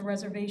manage the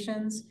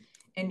reservations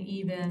and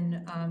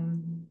even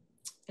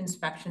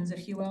inspections,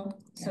 if you will.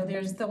 So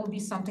there will be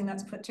something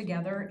that's put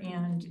together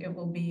and it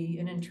will be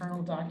an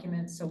internal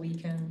document so we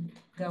can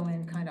go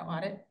and kind of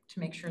audit to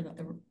make sure that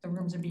the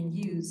rooms are being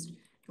used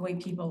the way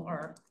people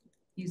are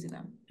using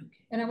them. Okay.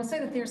 And I will say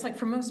that there's like,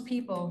 for most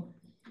people,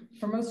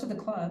 for most of the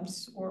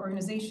clubs or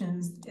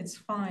organizations, it's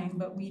fine,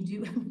 but we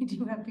do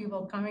have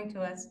people coming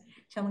to us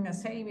telling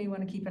us, hey, we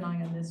want to keep an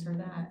eye on this or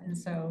that. And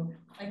so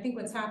I think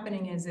what's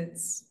happening is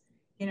it's,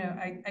 you know,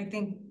 I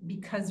think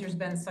because there's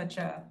been such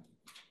a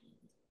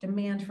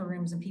demand for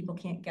rooms and people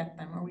can't get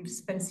them, or we've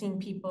been seeing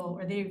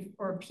people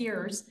or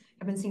peers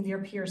have been seeing their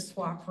peers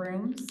swap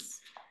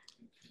rooms.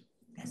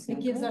 It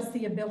gives us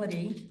the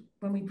ability,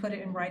 when we put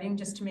it in writing,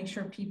 just to make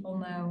sure people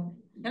know.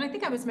 And I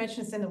think I was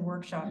mentioning this in the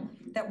workshop,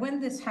 that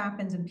when this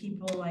happens and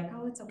people are like,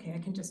 oh, it's okay, I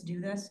can just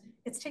do this,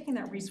 it's taking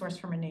that resource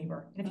from a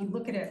neighbor. And if you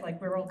look at it, like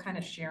we're all kind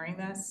of sharing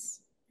this,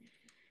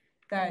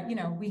 that, you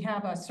know, we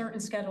have a certain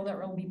schedule that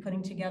we'll be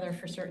putting together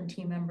for certain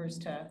team members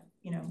to,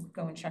 you know,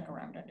 go and check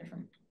around at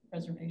different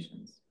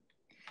reservations.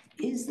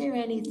 Is there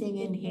anything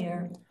in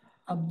here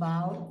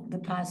about the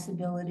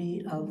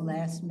possibility of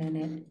last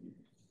minute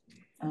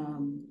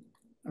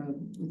or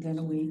within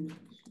a week,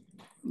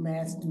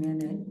 last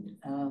minute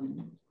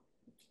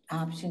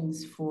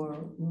options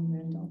for room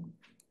rental?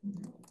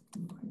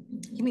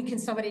 You mean, can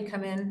somebody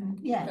come in?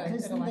 Yeah,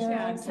 because there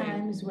are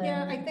times when.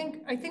 Yeah,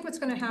 I think what's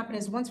going to happen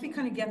is once we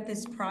kind of get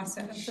this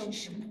process, so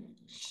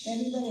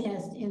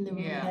everybody in the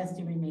room has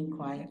to remain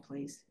quiet,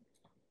 please.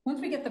 Once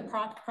we get the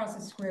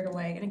process squared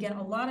away, and again,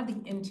 a lot of the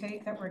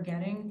intake that we're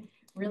getting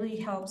really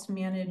helps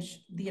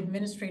manage the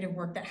administrative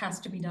work that has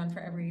to be done for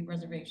every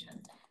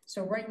reservation.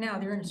 So right now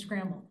they're in a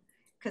scramble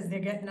because they're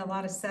getting a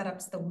lot of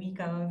setups the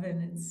week of,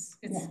 and it's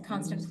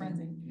constant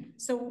frenzy.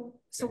 So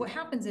what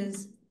happens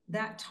is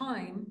that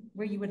time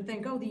where you would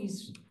think, oh,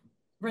 these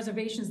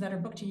reservations that are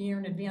booked a year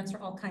in advance are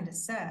all kind of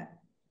set.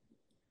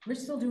 We're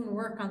still doing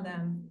work on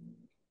them.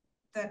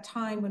 That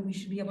time when we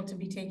should be able to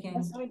be taking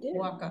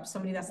walk-up,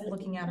 somebody that's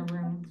looking at a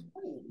room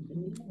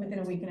within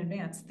a week in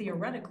advance.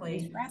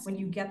 Theoretically, when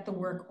you get the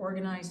work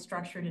organized,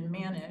 structured, and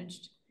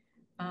managed,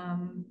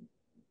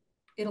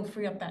 it'll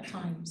free up that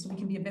time. So we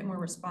can be a bit more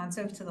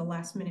responsive to the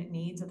last minute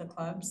needs of the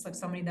clubs, like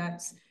somebody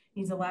that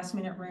needs a last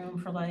minute room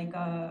for like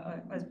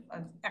a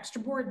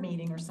extra board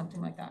meeting or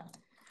something like that.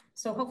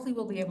 So hopefully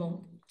we'll be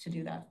able to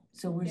do that.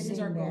 So we're seeing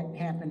that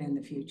happen in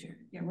the future.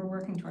 Yeah, we're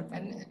working toward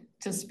that. And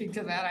to speak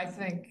to that, I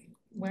think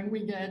when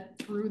we get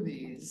through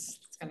these,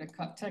 it's gonna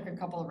take a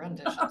couple of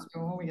renditions,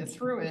 but when we get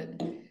through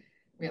it,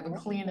 we have a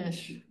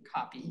cleanish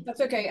copy. That's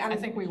okay. I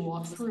think we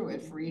walk through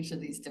it for each of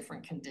these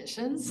different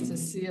conditions to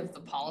see if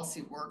the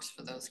policy works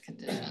for those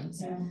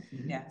conditions.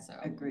 Yeah, so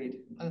agreed.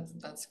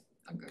 That's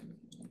a good question.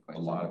 A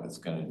lot of it's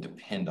gonna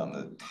depend on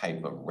the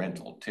type of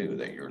rental too,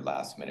 that you're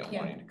last minute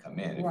wanting to come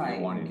in. If you're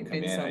wanting to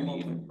come in,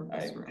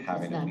 I'm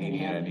having a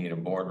meeting, I need a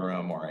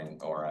boardroom,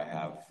 or I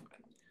have,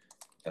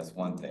 that's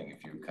one thing.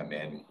 If you come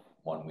in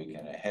 1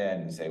 weekend ahead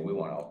and say, we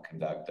want to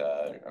conduct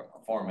a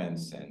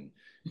performance and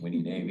we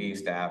need AV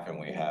staff and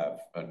we have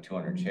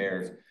 200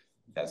 chairs,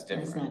 that's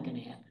different. That's not going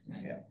to happen.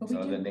 Right? Yeah.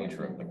 So the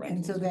nature of the rental.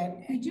 And so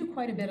that we do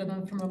quite a bit of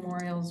them for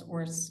memorials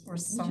or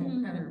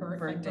some kind of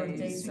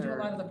birthdays. We do a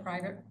lot of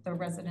the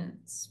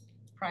residents'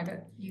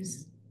 private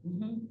use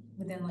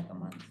within like a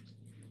month.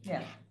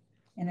 Yeah,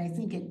 and I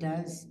think it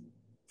does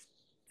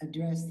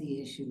address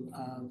the issue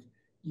of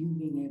you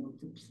being able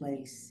to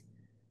place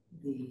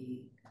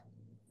the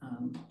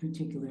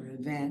particular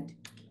event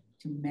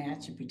to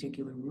match a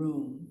particular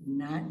room,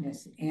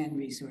 and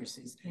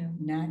resources,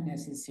 not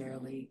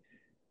necessarily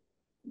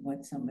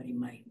what somebody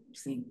might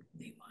think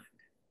they want.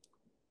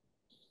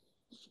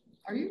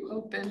 Are you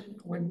open,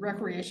 would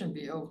recreation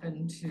be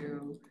open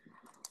to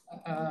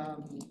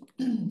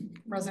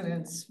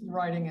residents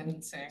writing in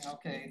and saying,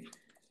 okay,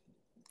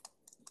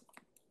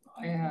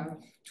 I have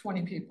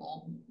 20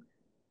 people.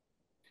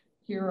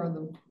 Here are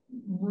the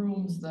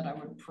rooms that I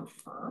would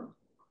prefer.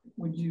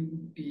 Would you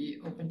be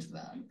open to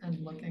that and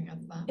looking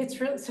at that?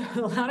 It's really, so a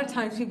lot of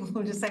times people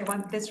will just say, I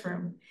want this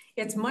room.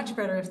 It's much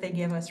better if they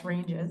give us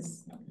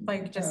ranges,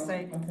 like just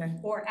say, Okay.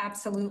 or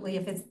absolutely,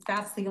 if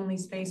that's the only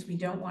space, we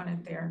don't want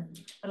it there.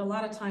 But a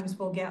lot of times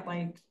we'll get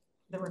like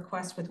the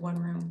request with one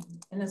room.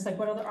 And it's like,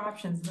 what other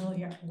options? No,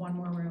 you have one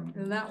more room.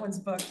 And that one's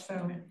booked.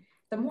 So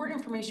the more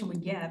information we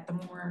get, the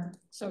more.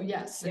 So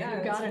yes, if Yeah,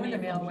 you got it's an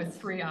email wonderful. with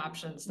 3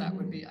 options, that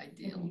would be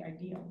ideal. Would be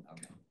ideal.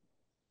 Okay.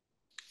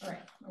 All right,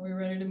 are we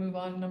ready to move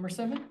on to number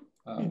 7?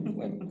 You're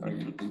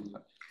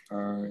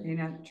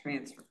not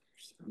transfers.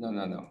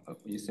 No.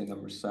 You say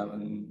number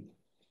 7.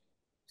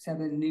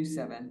 7, new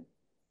 7.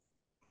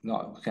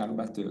 No, talking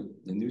about the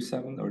new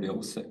 7 or the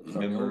old 6?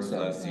 Members,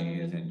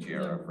 lessees, and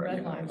GRF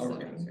red line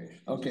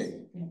recognized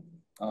Okay.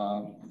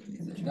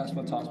 organizations. That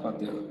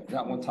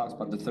one talks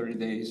about the 30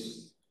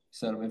 days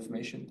set of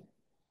information.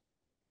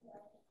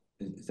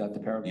 Is that the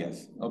paragraph?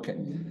 Yes. Okay.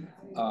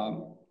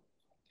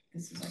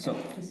 So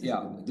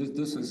yeah,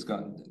 this is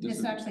gone.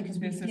 It's actually because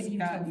we give you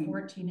till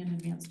 14 in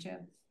advance too.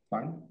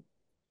 Pardon?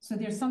 So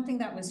there's something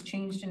that was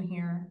changed in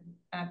here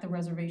at the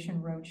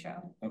Reservation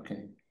Roadshow.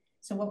 Okay.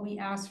 So what we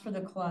asked for the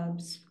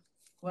clubs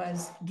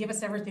was give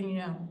us everything you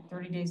know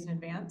 30 days in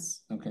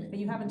advance. Okay. But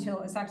you have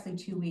until, it's actually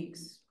 2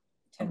 weeks,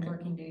 10 Okay.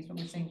 working days, but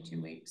we're saying 2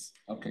 weeks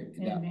Okay.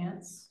 in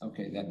advance.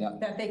 Okay.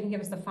 That they can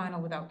give us the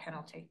final without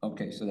penalty.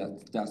 Okay. So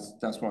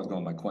that's where I was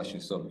going with my question.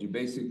 So you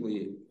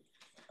basically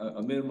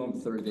a minimum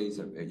of 30 days.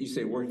 You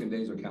say working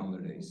days or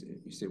calendar days?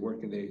 You say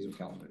working days or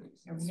calendar days?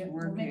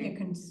 We're going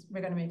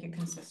to make it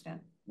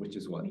consistent. Which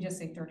is what? We just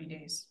say 30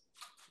 days.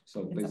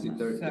 So basically,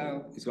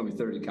 it's going to be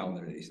 30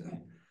 calendar days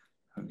then.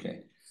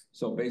 Okay.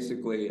 So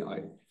basically,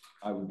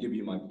 I would give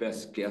you my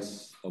best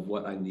guess of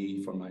what I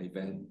need for my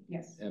event.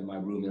 Yes. And my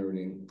room and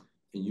everything,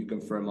 and you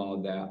confirm all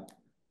of that.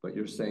 But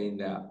you're saying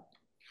that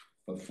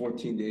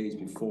 14 days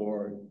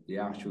before the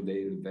actual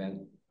date of the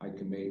event, I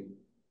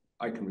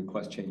can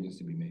request changes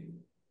to be made.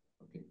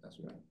 Okay, that's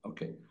right.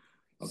 Okay.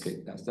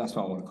 That's what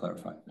I want to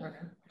clarify.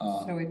 Okay.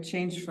 So it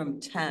changed from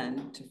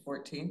 10 to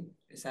 14.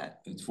 Is that?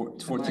 It's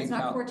 14. It's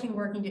not 14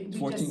 working days.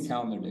 14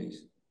 calendar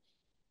days.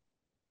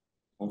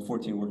 Or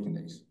 14 working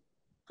days.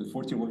 Because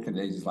 14 working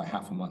days is like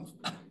half a month.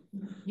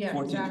 Yeah,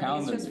 14 exactly.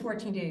 calendar. It's just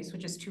 14 days,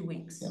 which is 2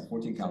 weeks. Yeah,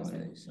 14 calendar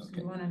days. So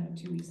Okay. we want to know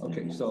 2 weeks. in Okay,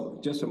 advance. so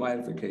just for my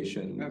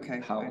edification, Okay,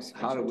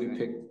 how do we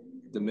pick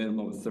the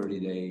minimum of 30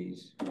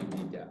 days? We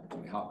need that. I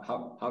mean,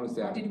 how does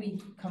that? How did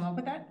we come up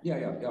with that? Yeah.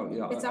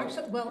 It's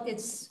actually, well,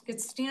 it's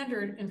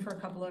standard and for a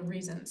couple of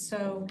reasons.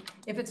 So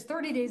if it's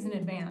 30 days in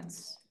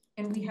advance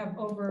and we have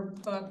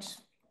overbooked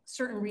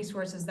certain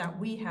resources that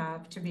we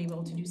have to be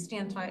able to do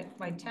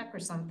standby tech or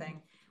something,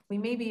 we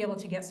may be able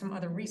to get some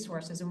other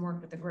resources and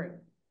work with the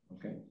group.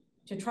 Okay.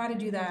 To try to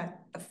do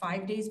that the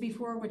 5 days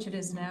before, which it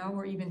is now,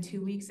 or even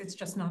 2 weeks, it's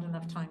just not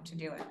enough time to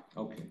do it.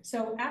 Okay.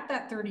 So at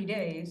that 30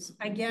 days,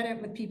 I get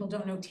it with people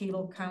don't know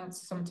table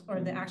counts or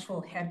the actual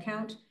head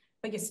count,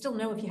 but you still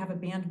know if you have a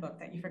band book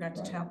that you forgot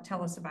to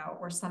tell us about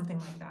or something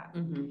like that.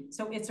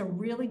 So it's a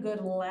really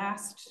good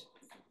last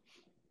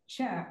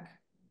check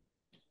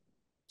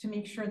to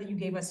make sure that you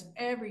gave us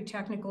every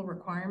technical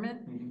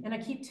requirement. And I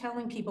keep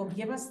telling people,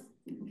 give us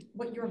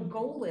what your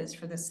goal is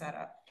for this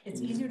setup. It's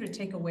easier to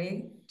take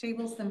away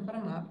tables than put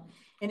them up.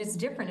 And it's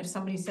different if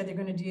somebody said they're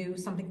gonna do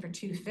something for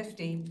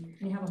 250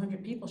 and you have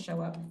 100 people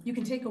show up, you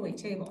can take away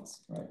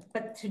tables. Right.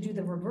 But to do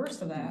the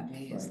reverse of that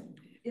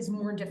is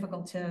more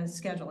difficult to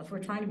schedule if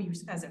we're trying to be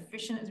as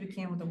efficient as we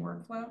can with the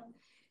workflow.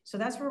 So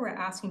that's where we're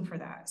asking for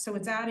that. So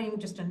it's adding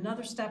just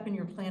another step in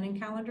your planning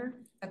calendar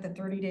at the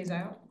 30 days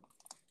out.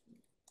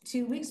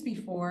 2 weeks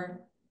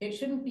before, it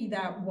shouldn't be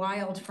that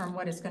wild from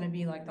what it's gonna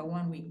be like the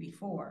 1 week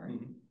before.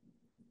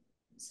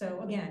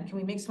 So again, can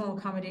we make small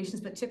accommodations?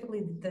 But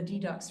typically the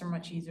deducts are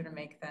much easier to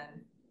make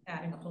than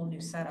adding a whole new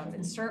setup.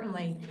 And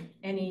certainly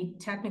any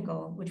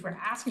technical, which we're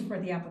asking for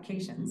the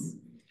applications,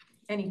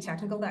 any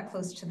technical that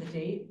close to the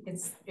date,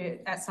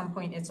 at some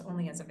point it's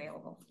only as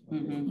available.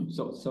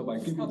 So if I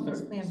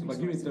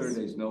give you 30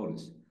 days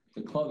notice,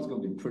 the club is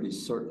going to be pretty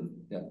certain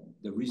that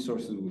the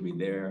resources will be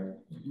there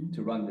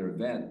to run their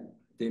event.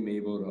 They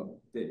may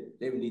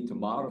they would need to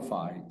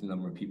modify the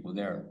number of people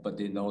there, but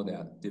they know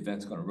that the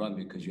event's going to run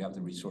because you have the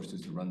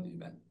resources to run the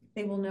event.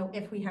 They will know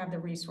if we have the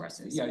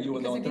resources. Yeah, you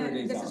will know 30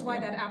 days out. This is why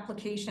that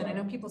application, I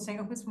know people saying,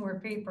 oh, it's more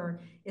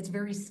paper. It's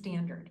very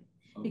standard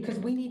because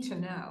we need to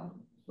know.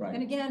 Right.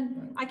 And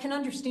again, I can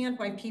understand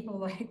why people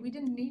like, we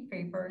didn't need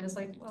paper. And it's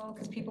like, well,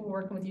 because people were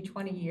working with you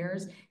 20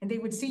 years and they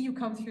would see you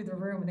come through the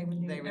room and they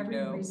would know every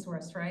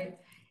resource, right?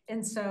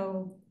 And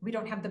so we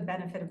don't have the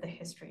benefit of the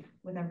history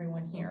with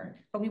everyone here,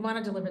 but we want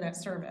to deliver that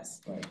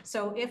service. Right.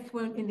 So if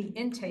when in the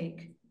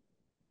intake,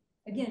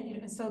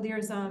 again, so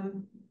there's, I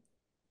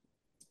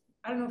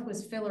don't know if it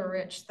was Phil or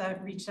Rich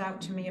that reached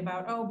out to me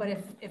about, oh, but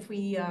if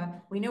we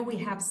know we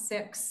have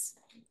 6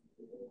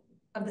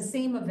 of the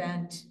same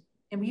event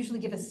and we usually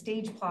give a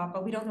stage plot,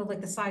 but we don't know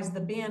like the size of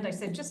the band. I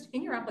said, just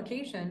in your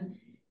application,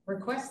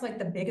 request like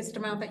the biggest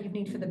amount that you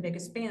need for the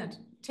biggest band.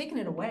 Taking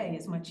it away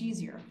is much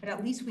easier, but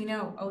at least we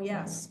know, oh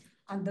yes,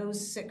 on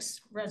those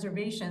 6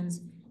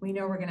 reservations, we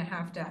know we're gonna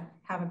have to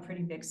have a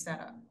pretty big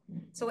setup.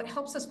 So it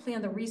helps us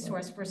plan the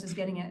resource versus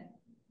getting it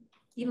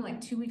even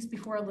like 2 weeks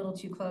before, a little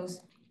too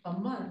close, a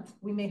month,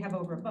 we may have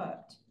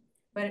overbooked,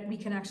 but we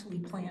can actually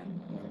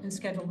plan and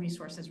schedule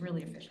resources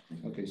really efficiently.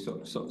 Okay,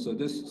 so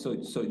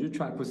you're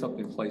trying to put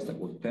something in place that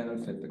will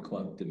benefit the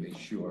club to make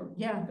sure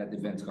that the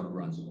event's gonna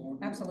run.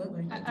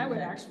 Absolutely. I would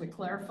actually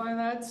clarify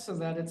that so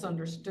that it's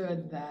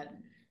understood that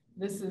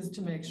this is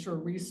to make sure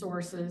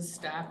resources,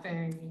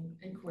 staffing,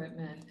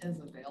 equipment is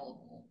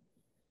available.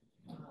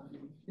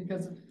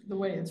 Because the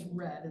way it's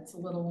read, it's a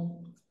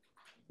little.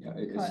 Yeah,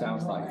 it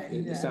sounds like,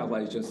 it sounds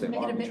like it's just an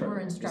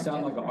arbitrary, it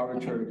sounds like an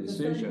arbitrary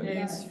decision.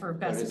 Days for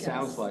best But it guess.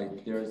 sounds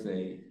like there's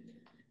a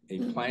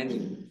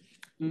planning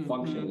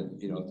function,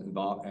 you know,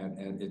 involved,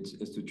 and it's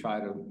to try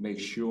to make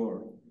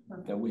sure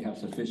that we have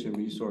sufficient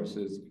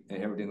resources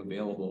and everything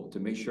available to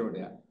make sure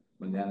that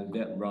when that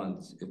event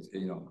runs, it's,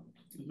 you know,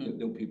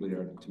 there are people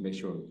there to make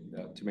sure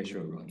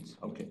it runs.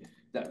 Okay,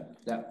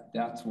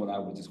 that's what I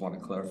would just want to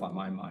clarify in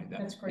my mind.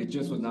 That it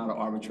just was not an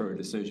arbitrary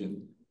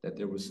decision. That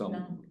there was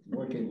some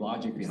working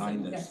logic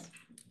behind this.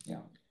 Yeah.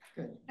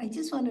 Good. I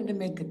just wanted to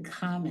make a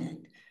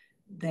comment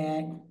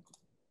that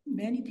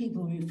many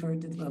people refer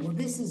to, well,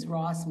 this is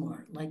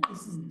Rossmore, like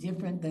this is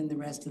different than the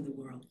rest of the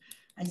world.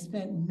 I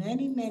spent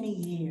many, many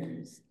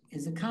years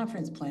as a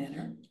conference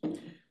planner.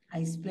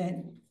 I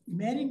spent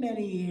many,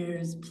 many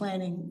years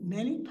planning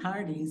many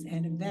parties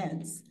and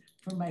events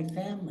for my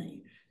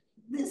family.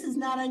 This is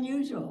not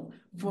unusual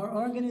for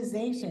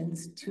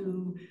organizations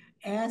to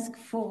ask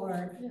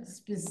for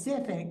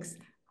specifics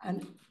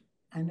on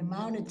an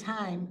amount of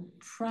time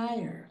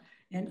prior.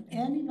 And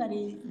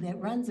anybody that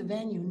runs a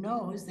venue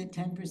knows that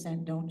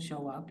 10% don't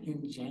show up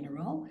in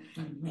general.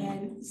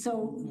 And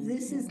so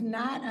this is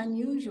not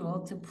unusual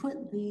to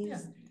put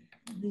these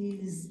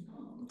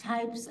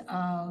types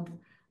of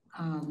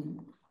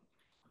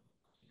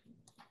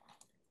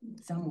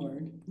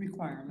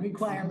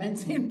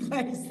requirements in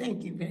place.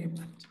 Thank you very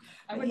much.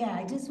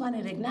 I just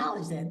wanted to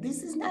acknowledge that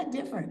this is not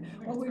different.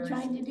 What we're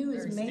trying to do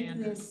is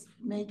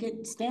make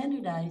it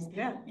standardized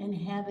and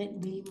have it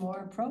be more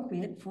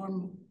appropriate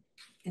for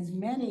as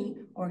many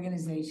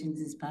organizations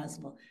as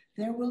possible.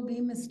 There will be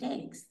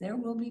mistakes, there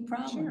will be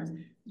problems,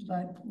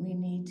 but we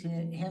need to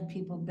have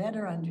people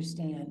better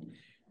understand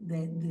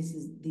that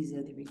these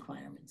are the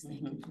requirements.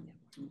 Thank you for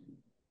that.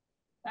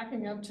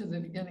 Backing up to the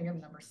beginning of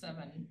number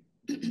 7,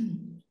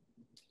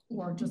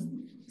 or just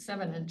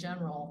 7 in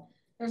general,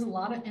 there's a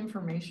lot of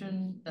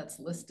information that's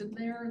listed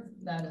there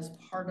that is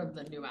part of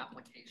the new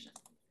application.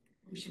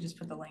 We should just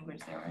put the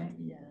language there, right?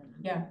 Yeah.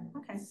 Yeah,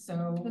 okay.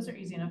 So those are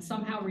easy enough.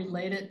 Somehow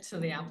relate it to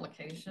the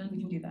application. We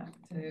can do that.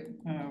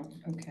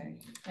 Okay.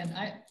 And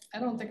I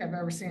don't think I've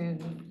ever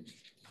seen,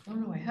 I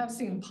don't know, I have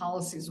seen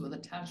policies with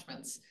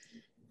attachments.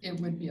 It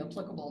would be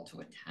applicable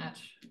to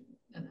attach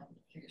an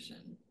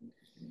application.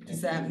 Does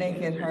that make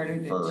it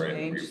harder to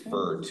change?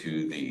 Refer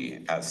to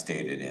the, as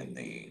stated in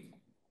the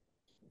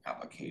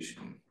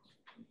application.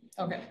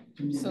 Okay,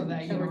 so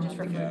that you were just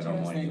referring to.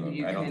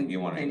 I don't think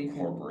you want to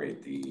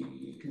incorporate the.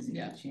 Because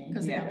the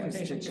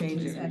application to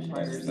change it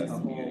requires the whole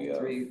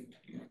beauty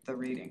the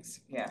readings.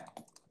 Yeah.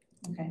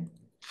 Okay.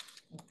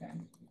 Okay.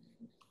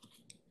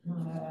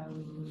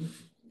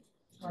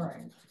 All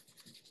right.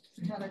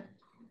 We had a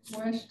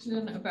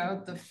question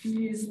about the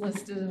fees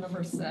listed in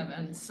number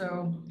 7.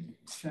 So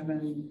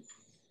 7.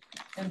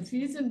 And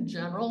fees in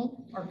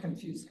general are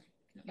confusing.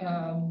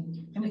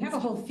 And we have a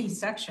whole fee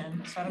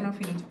section, so I don't know if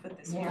we need to put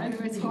this here.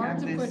 It's hard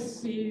to put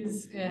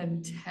fees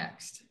in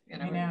text, you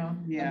know. I know.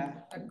 Yeah.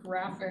 A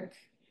graphic,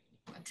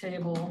 a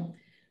table,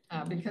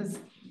 because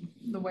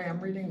the way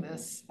I'm reading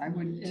this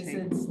is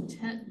it's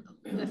 10,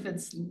 if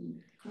it's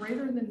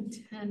greater than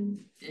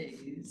 10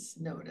 days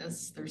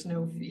notice, there's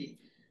no fee.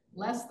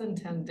 Less than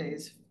 10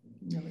 days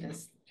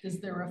notice, is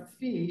there a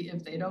fee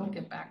if they don't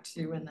get back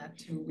to you in that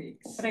 2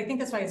 weeks? But I think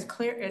that's why it's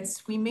clear,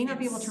 we may not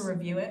be able to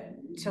review it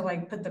to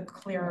like put the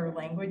clearer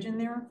language in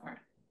there. All right,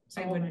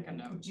 so we'll make a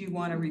note. Do you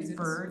want to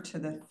refer to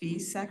the fee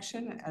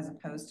section as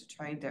opposed to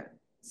trying to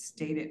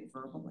state it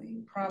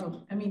verbally?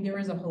 Probably, I mean, there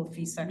is a whole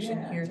fee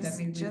section here that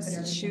we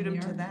just shoot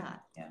them to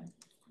that. Yeah.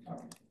 All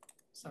right,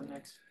 so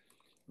next.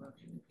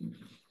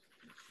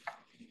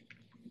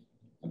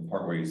 The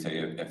part where you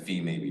say a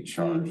fee may be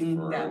charged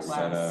for a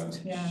setup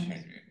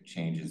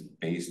changes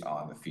based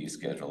on the fee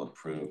schedule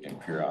approved and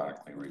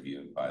periodically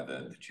reviewed by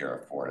the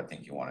GRF board. I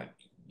think you want to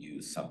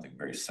use something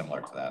very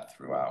similar to that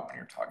throughout when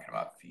you're talking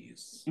about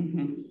fees.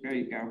 There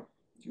you go.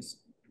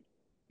 Just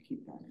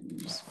keep that in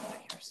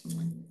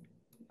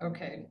there.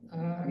 Okay.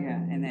 Yeah,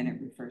 and then it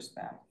refers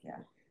back. Yeah.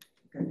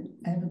 Good.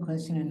 I have a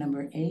question on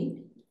number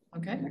 8.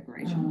 Okay.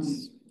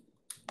 Decorations.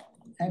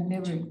 I've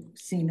never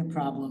seen a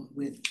problem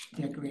with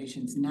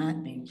decorations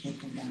not being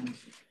taken down,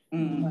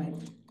 but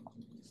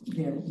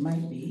there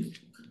might be.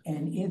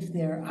 And if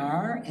there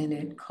are, and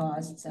it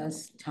costs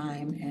us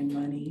time and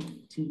money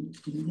to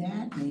do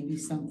that, maybe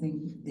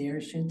something there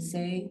should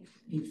say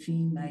a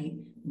fee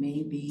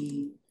may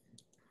be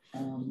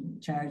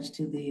charged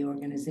to the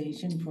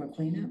organization for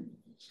cleanup?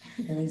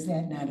 Or is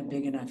that not a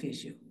big enough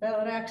issue?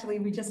 Well, actually,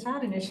 we just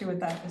had an issue with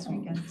that this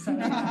weekend, so.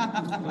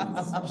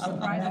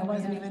 I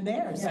wasn't even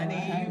there, so Funny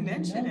I you didn't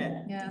mention know it.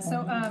 that. Yeah,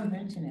 so, Funny you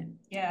mention it.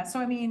 yeah, so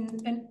I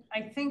mean, and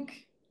I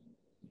think,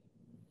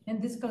 and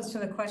this goes to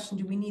the question,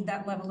 do we need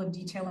that level of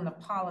detail in the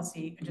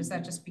policy, or does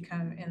that just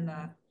become in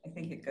the I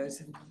think it goes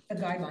in. the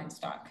guideline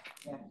stock?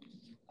 Yeah.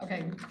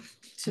 Okay,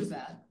 to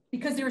that.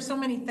 Because there are so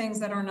many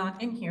things that are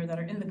not in here that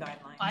are in the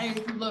guidelines. I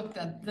looked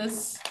at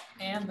this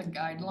and the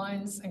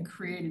guidelines and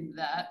created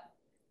that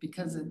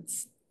because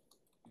it's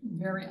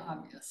very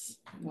obvious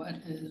what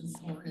is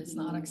or is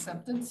not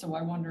accepted. So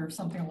I wonder if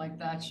something like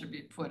that should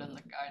be put in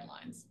the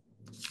guidelines.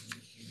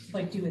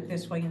 Like do it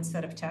this way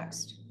instead of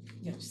text.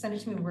 Yeah, send it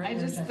to me word I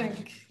just version.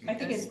 think. I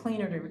think it's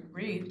cleaner to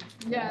read.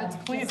 Yeah, it's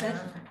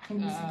cleaner.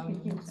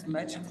 It's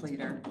much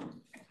cleaner.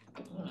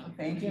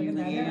 Thank Do you you,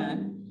 have another Leanne.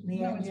 one? No,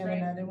 Leanne, it's do you have great.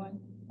 another one?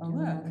 Oh,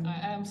 look.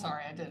 I'm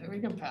sorry, I did it. We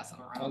can pass it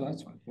around.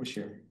 that's fine, we'll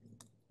share.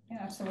 Yeah,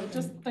 absolutely.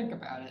 Just think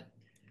about it.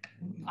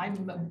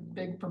 I'm a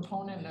big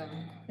proponent of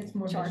It's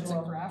more charts visual.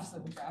 and graphs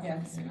and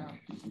graphics, you know.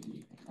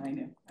 I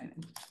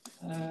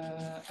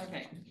know.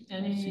 Okay,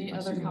 any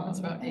other comments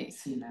about 8?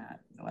 See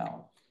that,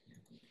 well.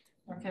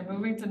 Okay,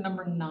 moving to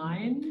number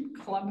 9,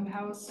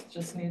 clubhouse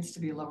just needs to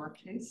be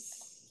lowercase.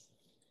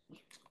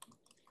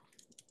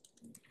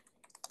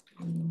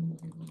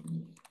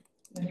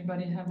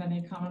 Anybody have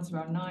any comments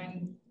about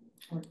 9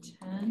 or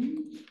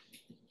 10?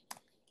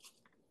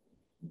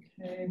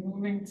 Okay,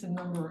 moving to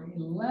number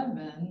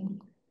 11.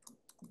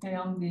 Okay,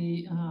 on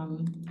the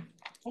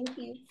Thank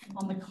you.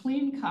 on the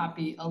clean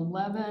copy,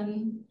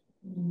 11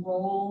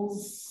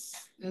 roles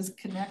is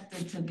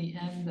connected to the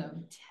end of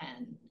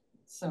 10.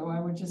 So I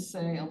would just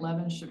say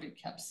 11 should be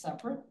kept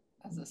separate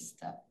as a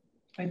step.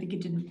 I think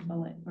it didn't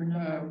bullet or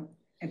no.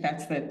 If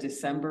that's the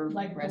December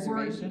Like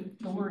reservation.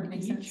 the word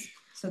Makes each. sense.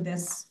 So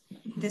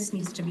this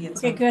needs to be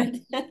its Okay, own.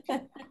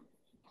 good.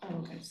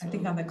 I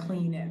think on the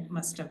clean, it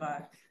must have,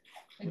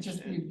 It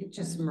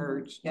just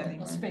merged. yeah,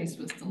 the space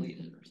was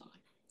deleted or something.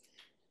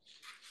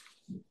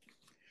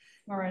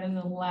 All right, and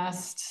the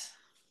last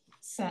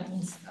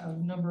sentence of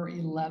number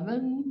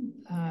 11,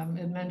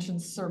 it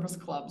mentions service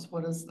clubs.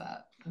 What is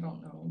that? I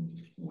don't know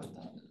what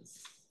that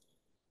is.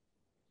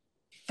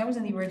 that was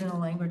in the original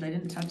language. I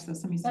didn't touch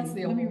this. Let me see. That's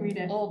the Let me read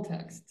it. old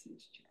text.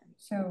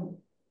 So,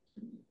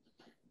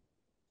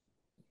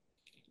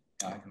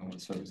 I don't know what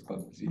service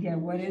club is. yeah,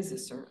 what is a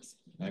service?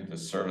 I think the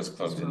service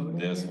clubs in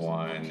this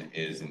one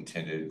is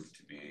intended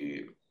to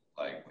be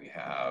like we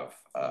have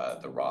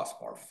the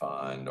Rossmore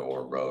Fund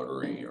or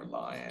Rotary or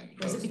Lion.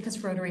 Was it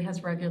because Rotary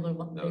has regular,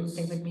 those-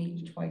 they would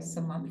meet twice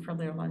a month for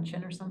their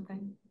luncheon or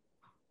something?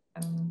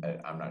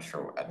 I'm not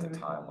sure at the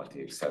time what the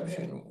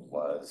exception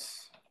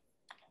was.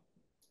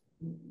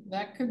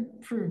 That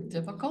could prove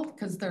difficult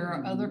because there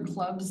are other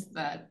clubs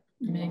that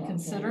may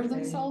consider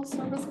themselves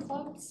service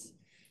clubs.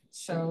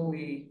 So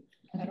We,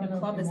 I A don't know.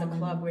 club if is you a wanna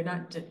club. We're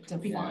not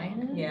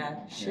define it.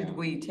 yeah, should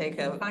we take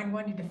to a, find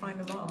one, you define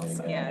them all.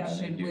 So. yeah,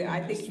 should we,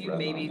 I think you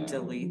maybe Yeah.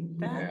 delete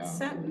Yeah. that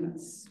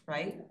sentence,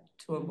 right?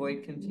 To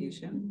avoid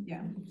confusion.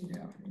 Yeah.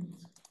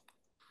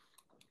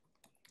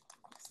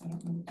 I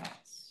don't know if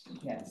that's-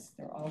 Yes,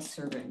 they're all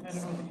serving. I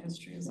don't know what the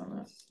history is on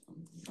that.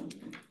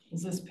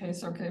 Is this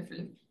pace okay for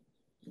you?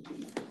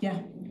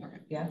 Yeah.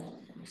 Yeah.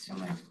 So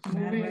my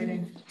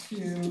Moving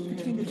you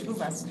can do to two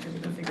lessons, you're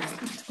gonna figure it out.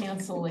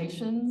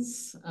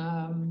 cancellations,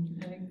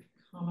 any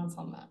comments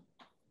on that?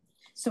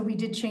 So we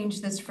did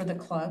change this for the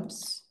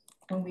clubs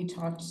when we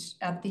talked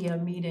at the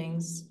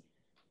meetings.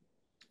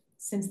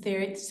 Since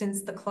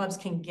the clubs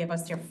can give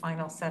us their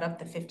final setup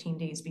the 15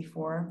 days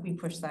before, we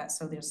push that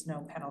so there's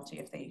no penalty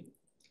if they.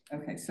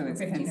 Okay, so it's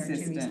 15 or 2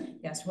 weeks. consistent.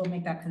 Yes, we'll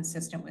make that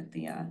consistent with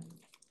the Okay.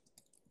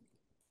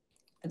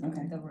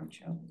 the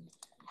roadshow.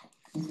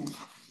 Okay,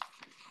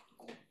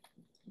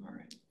 All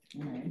right.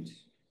 all right.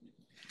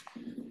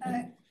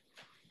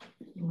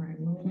 All right,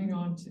 moving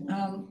on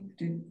to.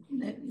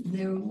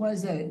 There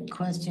was a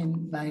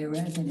question by a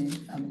resident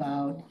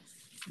about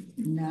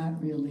not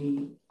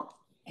really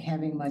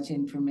having much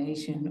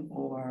information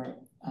or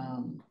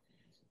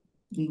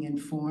being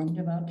informed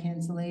about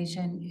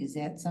cancellation. Is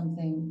that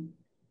something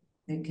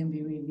that can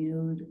be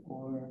reviewed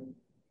or?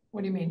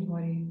 What do you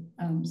mean?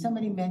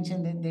 Somebody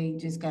mentioned that they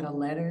just got a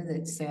letter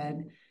that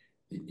said.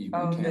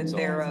 Oh, that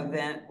their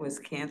event was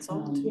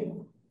canceled?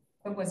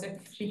 But was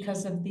it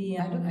because of the?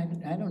 I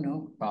don't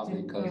know.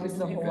 Probably because It was of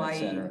the the event Hawaii.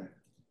 center.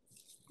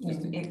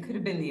 It could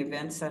have been the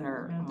event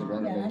center. The Yeah,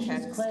 I'm renovation.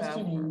 just tech stuff.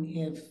 questioning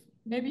if.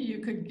 Maybe you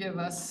could give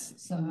us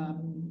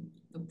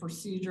the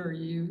procedure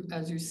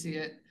as you see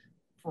it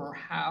for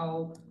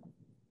how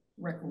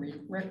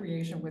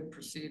recreation would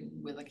proceed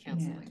with a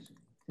cancellation.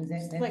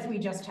 Like we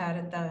just had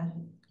at the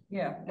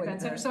Yeah. with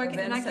event center. the So I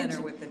event can,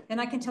 center with the- and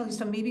I can tell you,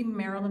 so maybe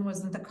Maryland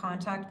wasn't the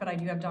contact, but I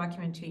do have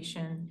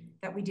documentation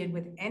that we did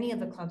with any of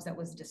the clubs that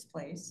was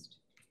displaced.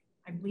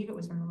 I believe it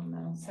was Merlin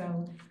Meadow.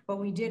 So what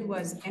we did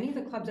was any of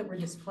the clubs that were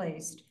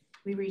displaced,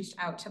 we reached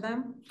out to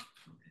them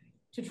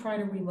to try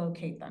to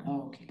relocate them.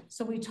 Oh, okay.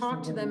 So we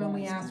talked to them and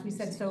we asked, we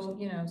said, so,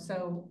 you know,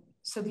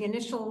 so the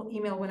initial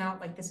email went out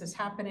like, this is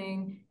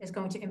happening, it's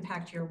going to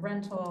impact your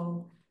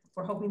rental.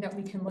 We're hoping that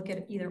we can look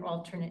at either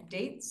alternate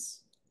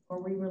dates, or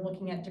we were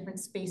looking at different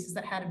spaces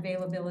that had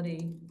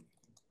availability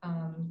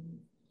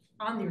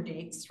on their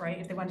dates, right?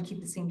 If they wanted to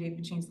keep the same date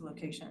but change the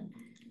location.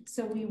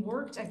 So we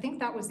worked, I think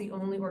that was the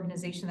only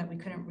organization that we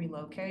couldn't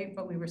relocate,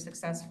 but we were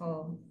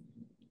successful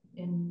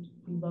in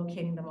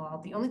relocating them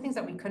all. The only things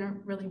that we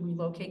couldn't really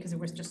relocate, because there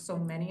was just so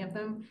many of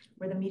them,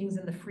 were the meetings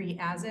in the free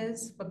as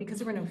is, but because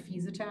there were no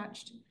fees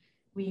attached,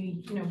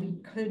 we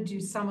could do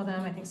some of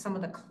them. I think some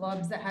of the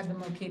clubs that had them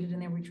located in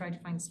there, we tried to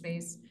find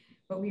space,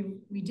 but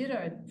we did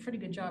a pretty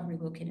good job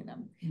relocating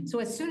them. So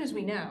as soon as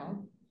we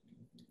knew,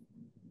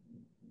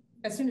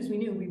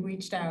 we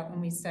reached out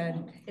and we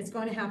said, it's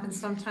going to happen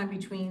sometime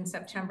between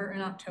September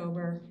and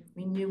October.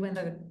 We knew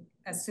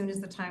as soon as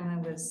the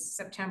timeline was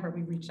September,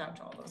 we reached out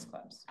to all those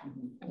clubs.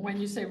 And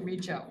when you say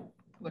reach out,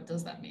 what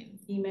does that mean?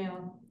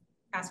 Email,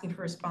 asking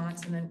for a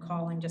response, and then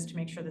calling just to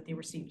make sure that they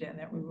received it and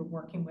that we were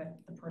working with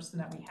the person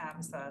that we have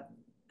as the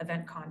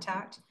event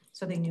contact,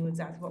 so they knew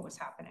exactly what was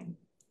happening.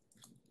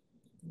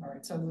 All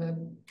right, so the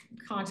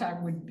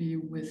contact would be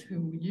with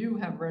who you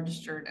have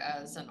registered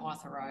as an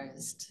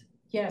authorized.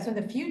 Yeah, so in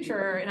the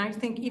future, and I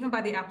think even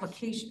by the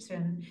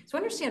application, so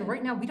understand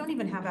right now, we don't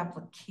even have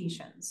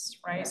applications,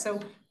 right? So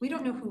we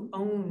don't know who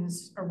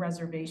owns a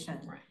reservation.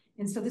 Right.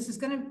 And so this is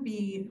gonna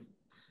be,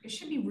 it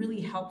should be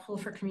really helpful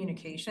for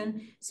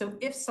communication. So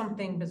if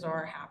something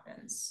bizarre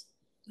happens.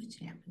 Which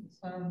happens?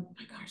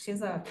 My gosh,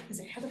 is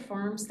it Heather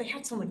Farms? They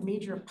had some like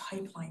major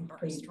pipeline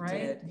burst,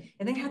 right?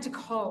 And they had to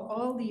call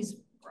all these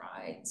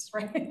brides,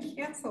 right?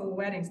 Cancel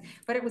weddings.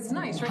 But it was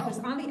nice, right? Because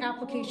on the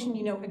application,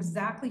 you know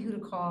exactly who to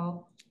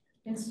call.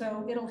 And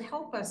so it'll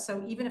help us.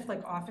 So even if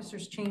like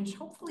officers change,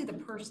 hopefully the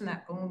person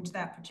that owned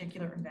that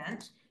particular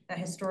event, that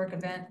historic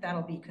event,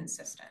 that'll be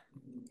consistent.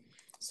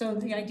 So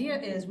the idea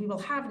is we will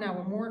have now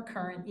a more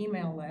current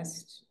email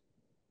list.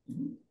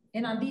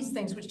 And on these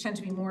things, which tend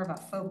to be more of a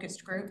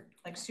focused group,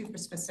 like super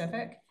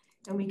specific,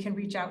 and we can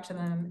reach out to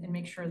them and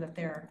make sure that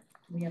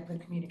we have good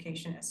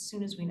communication as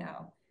soon as we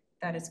know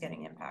that it's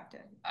getting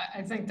impacted.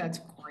 I think that's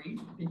great,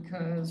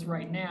 because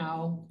right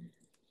now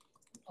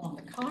on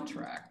the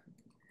contract,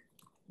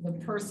 the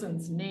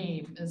person's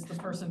name is the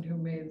person who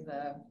made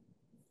the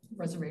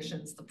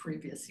reservations the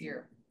previous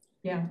year.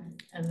 Yeah.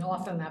 And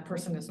often that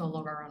person is no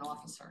longer an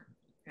officer,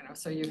 you know,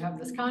 so you have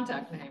this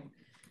contact name.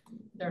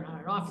 They're not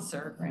an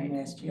officer,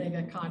 right? They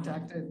get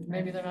contacted,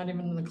 maybe they're not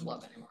even in the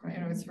club anymore, you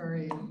know, it's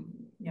very.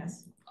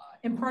 Yes.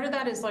 And part of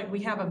that is like,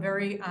 we have a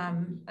very,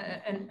 and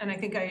I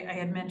think I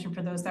had mentioned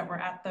for those that were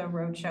at the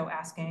roadshow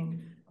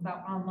asking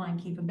about online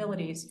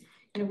capabilities,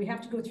 you know, we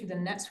have to go through the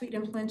NetSuite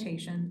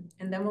implementation,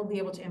 and then we'll be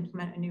able to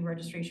implement a new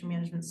registration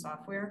management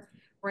software.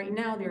 Right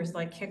now, there's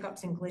like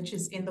hiccups and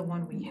glitches in the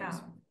one we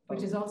have,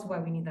 which is also why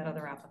we need that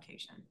other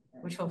application,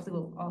 which hopefully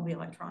will all be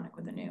electronic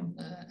with the new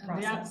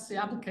process. The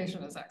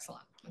application is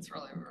excellent. It's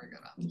really a very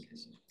good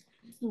application.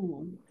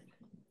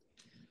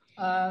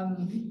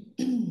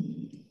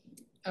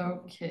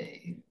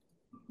 Okay,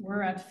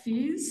 we're at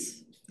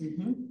fees.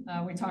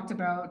 We talked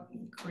about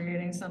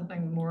creating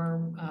something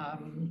more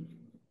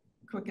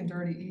quick and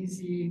dirty,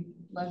 easy,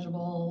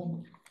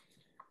 legible,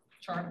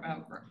 chart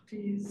about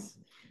fees.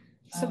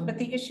 So, but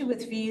the issue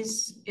with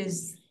fees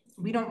is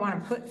we don't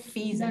want to put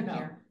fees in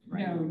here.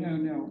 Right.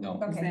 No.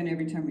 Because then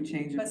every time we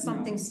change it. But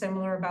something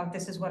similar about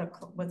this is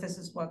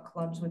what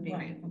clubs would be.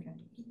 Right. Okay.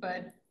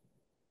 But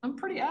I'm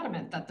pretty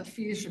adamant that the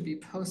fees should be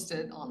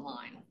posted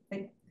online.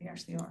 They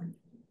actually are.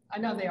 I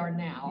know they are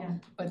now,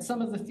 but some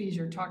of the fees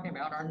you're talking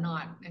about are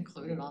not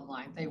included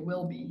online. They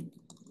will be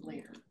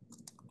later.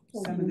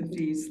 Some of the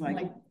fees,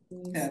 like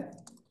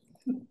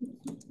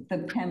the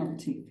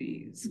penalty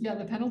fees. Yeah,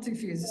 the penalty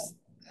fees,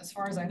 as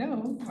far as I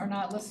know, are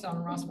not listed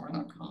on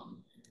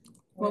rossmore.com.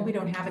 Well, we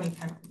don't have any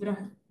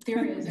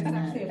there is, it's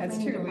actually a That's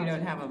cleaning true, we deposit.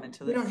 don't have them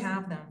until We don't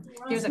have them.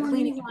 There's a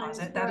cleaning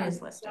deposit, that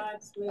is listed.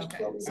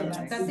 Okay, So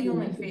that's the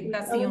only fee,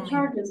 that's the only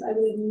charges, I have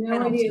no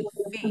penalty idea what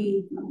they're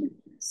fee.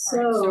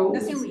 So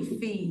That's the only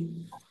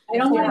fee. I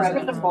don't want to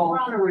put the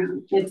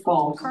runaround. It's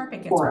golf.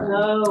 Carpet gets.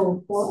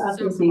 No, well,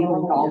 FSC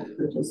or golf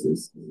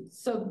purchases.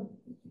 So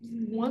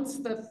once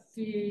the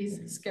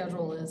fee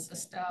schedule is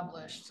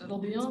established, it'll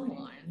be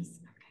online.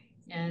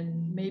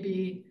 And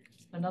maybe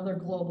another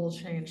global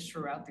change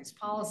throughout these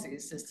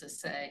policies is to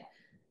say,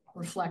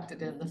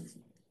 reflected in the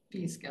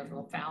fee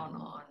schedule found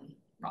on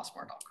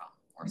rossmore.com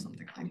or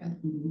something like that.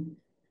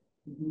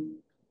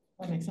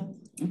 That makes sense?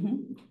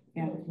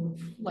 Yeah.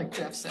 Like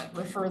Jeff said,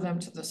 refer them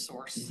to the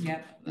source.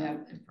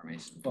 That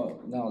information.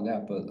 Well, not only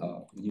that, but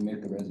when you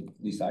make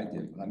at least I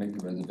did, when I make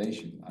the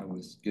reservation, I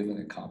was given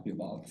a copy of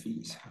all the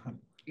fees.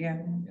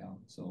 Yeah. Yeah,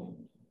 so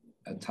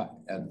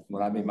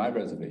when I made my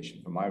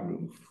reservation for my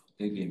room,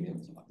 they gave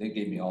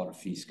me all the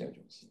fee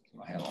schedules.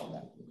 So I had all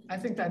that. I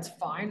think that's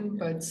fine,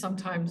 but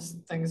sometimes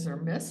things are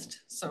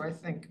missed. So I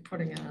think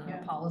putting in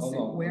a policy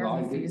where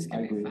the fees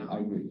can be found. I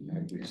agree.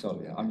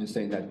 So yeah, I'm just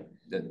saying that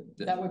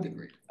that would be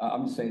great.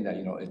 I'm just saying that,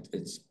 you know,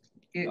 it's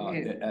if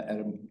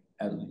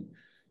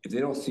they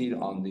don't see it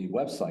on the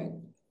website,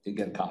 they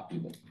get a copy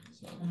of it.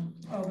 So.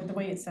 Oh, but the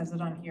way it says it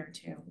on here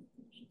too,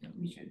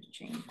 we should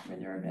change where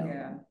they're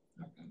available.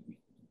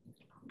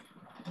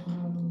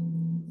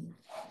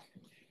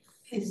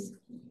 Yeah. Is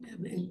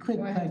a quick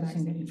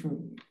question for,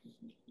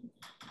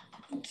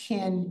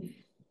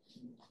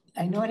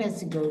 I know it has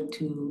to go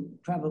to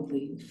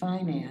probably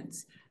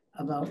finance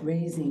about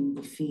raising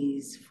the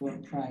fees for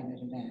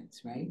private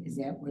events, right? Is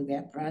that where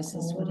that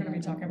process We're gonna be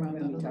talking about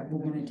that.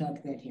 We're gonna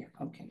talk that here,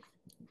 okay.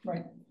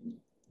 Right.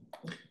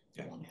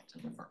 Yeah.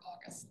 For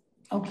August.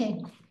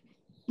 Okay,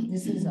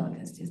 this is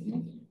August, isn't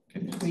it?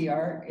 We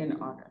are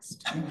in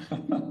August.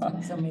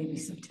 So maybe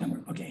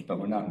September, okay. But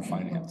we're not in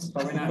finance.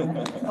 But we're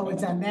not. Oh,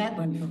 it's on that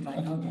one for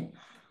finance, okay,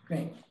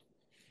 great.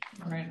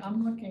 All right,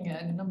 I'm looking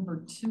at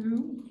number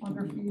 2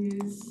 under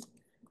fees.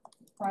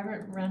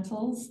 Private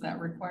rentals that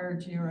require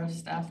GRF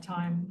staff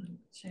time,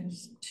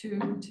 change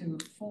 2 to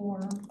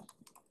 4.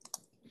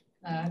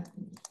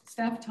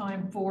 Staff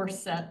time for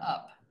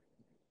setup,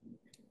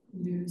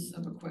 use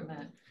of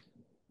equipment.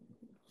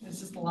 There's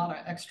just a lot of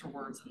extra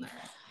words in there.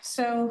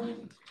 So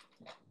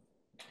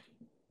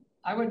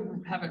I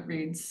would have it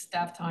read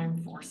staff time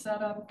for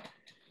setup,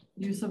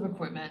 use of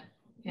equipment,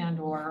 and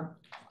or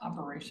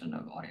operation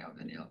of audio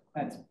video.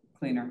 That's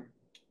cleaner.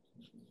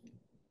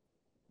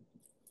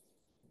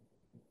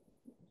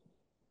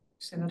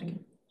 say that again.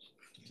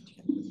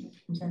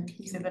 I'm sorry, can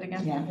you say that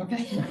again? Yeah.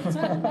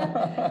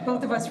 Okay.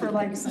 Both of us were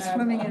like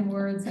swimming in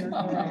words and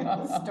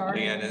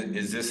starting. Leanne,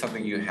 is this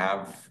something you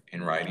have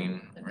in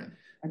writing?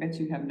 I bet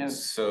you have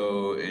notes.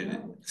 So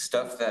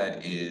stuff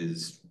that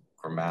is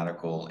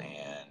grammatical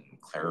and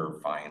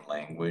clarifying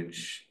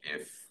language,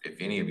 if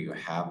any of you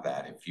have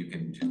that, if you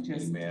can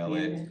just email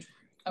it,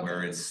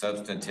 where it's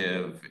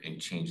substantive and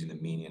changing the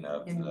meaning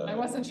of I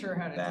wasn't sure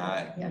how to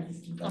that,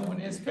 do that. one,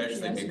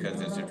 especially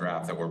because it's a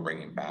draft that we're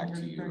bringing back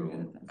to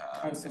you.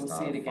 So we'll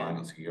see it again.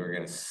 Final, so you're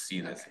gonna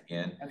see this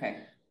again.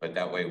 Okay. But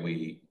that way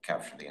we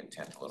capture the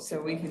intent a little bit.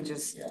 So we can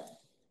just,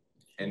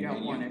 you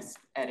don't want us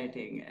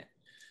editing it.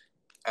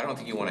 I don't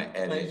think you wanna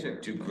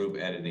edit, do group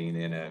editing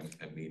in a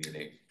meeting,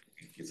 it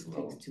gets a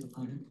little. Takes too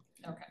long.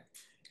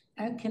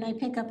 Okay. Can I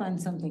pick up on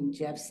something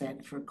Jeff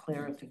said for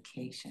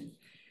clarification?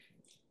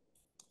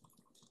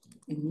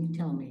 And you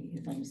tell me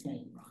if I'm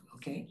saying wrong,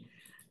 okay?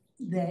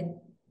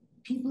 That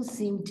people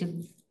seem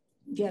to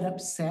get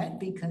upset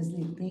because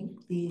they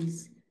think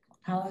these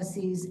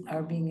policies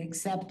are being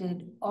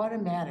accepted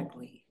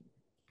automatically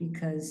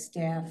because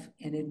staff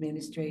and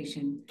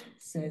administration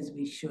says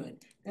we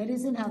should. That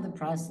isn't how the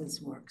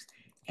process works.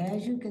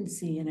 As you can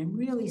see, and I'm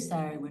really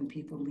sorry when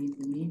people leave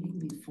the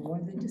meeting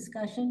before the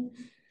discussion,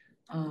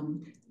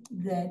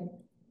 that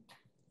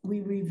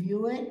we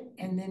review it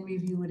and then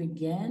review it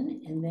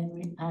again, and then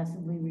we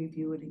possibly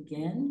review it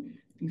again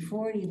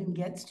before it even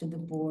gets to the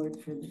board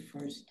for the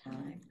first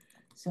time.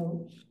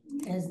 So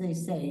as they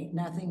say,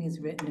 nothing is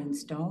written in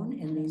stone,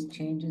 and these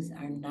changes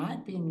are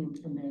not being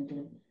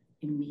implemented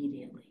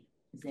immediately.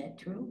 Is that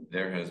true?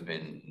 There has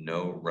been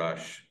no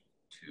rush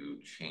to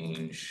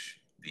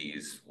change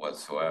these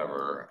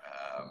whatsoever.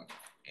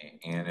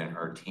 Ann and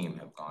her team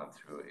have gone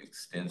through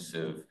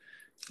extensive,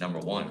 number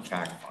one,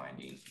 fact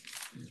finding,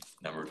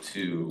 number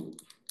two,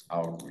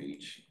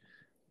 outreach,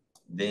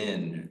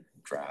 then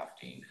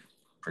drafting,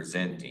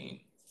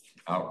 presenting,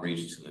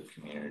 outreach to the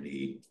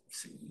community,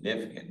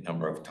 significant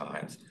number of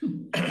times,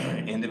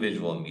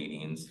 individual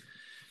meetings.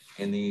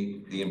 And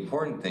the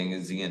important thing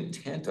is the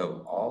intent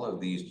of all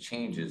of these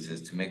changes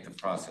is to make the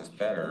process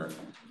better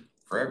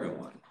for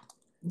everyone.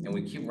 And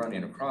we keep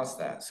running across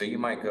that. So you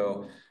might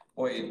go,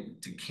 boy,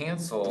 to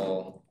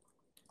cancel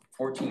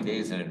 14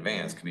 days in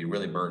advance can be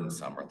really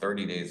burdensome, or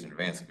 30 days in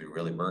advance can be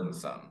really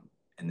burdensome.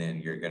 And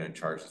then you're gonna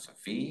charge us a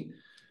fee.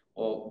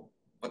 Well,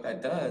 what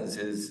that does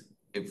is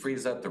it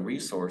frees up the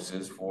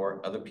resources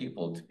for other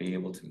people to be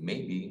able to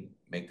maybe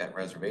make that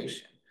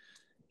reservation.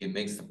 It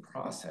makes the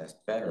process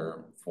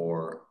better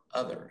for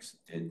others.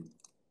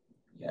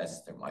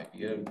 Yes, there might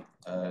be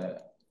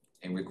a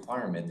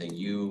requirement that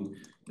you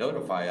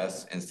notify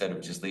us instead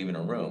of just leaving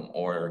a room.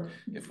 Or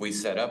if we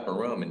set up a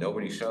room and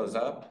nobody shows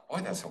up, boy,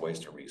 that's a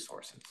waste of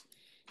resources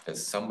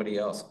because somebody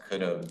else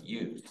could have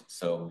used.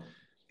 So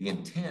the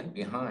intent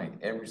behind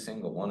every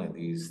single one of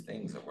these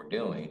things that we're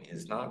doing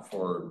is not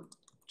for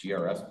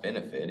GRF's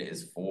benefit,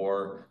 is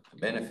for the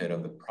benefit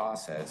of the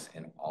process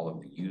and all of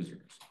the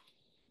users.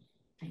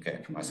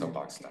 Okay, my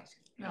soapbox stuff.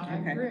 No, I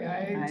agree.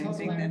 I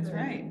totally think that's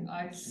agree. right.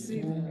 I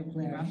see the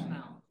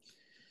rationale.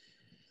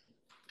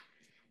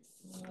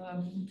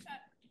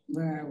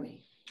 Where are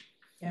we?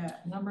 Yeah,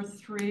 Number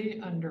 3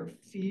 under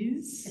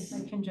fees. if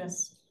I can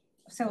just,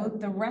 so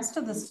the rest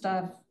of the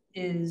stuff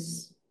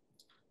is,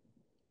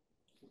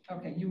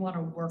 Okay, you want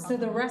to work on so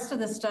the rest of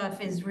the stuff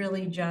is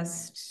really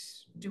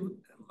just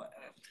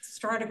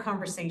start a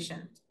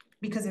conversation,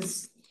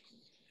 because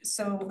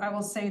so I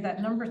will say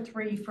that number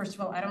 3, first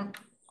of all, I don't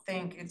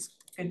think it's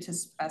good to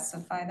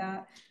specify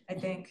that. I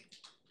think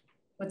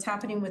what's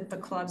happening with the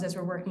clubs as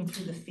we're working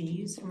through the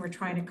fees and we're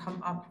trying to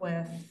come up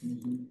with,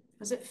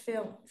 was it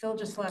Phil? Phil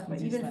just left,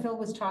 but even Phil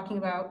was talking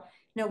about,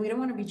 no, we don't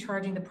want to be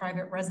charging the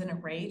private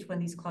resident rate when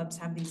these clubs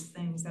have these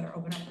things that are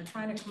open up. We're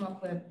trying to come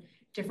up with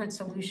different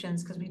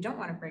solutions because we don't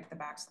want to break the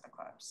backs of the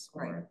clubs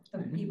or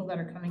the people that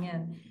are coming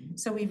in.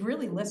 So we've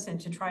really listened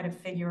to try to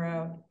figure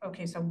out,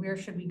 okay, so where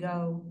should we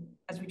go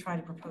as we try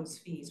to propose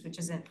fees, which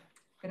isn't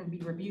going to be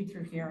reviewed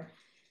through here.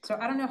 So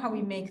I don't know how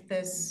we make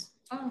this,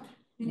 oh,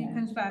 he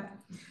comes back.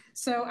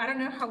 So I don't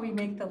know how we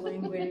make the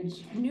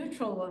language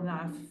neutral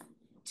enough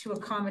to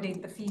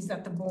accommodate the fees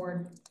that the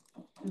board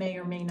may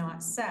or may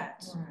not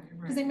set.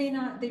 Because they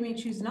may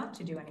choose not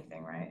to do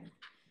anything, right?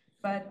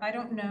 But I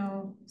don't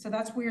know, so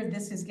that's where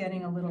this is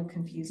getting a little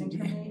confusing to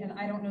me, and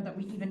I don't know that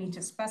we even need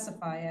to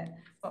specify it,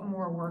 but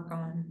more work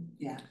on.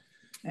 Yeah,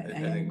 I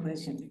have a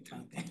question.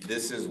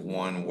 This is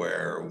one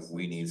where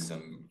we need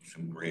some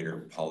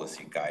greater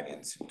policy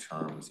guidance in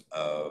terms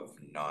of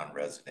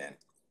non-resident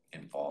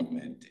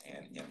involvement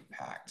and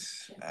impact,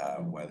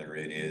 whether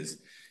it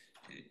is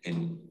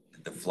in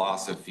the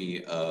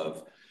philosophy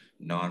of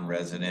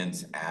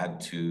non-residents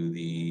add to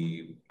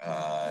the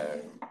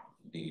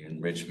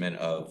enrichment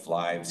of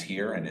lives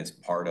here, and it's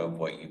part of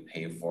what you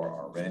pay for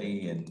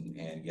already.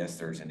 And yes,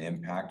 there's an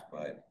impact,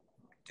 but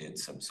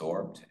it's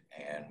absorbed,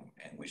 and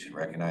we should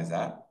recognize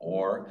that.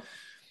 Or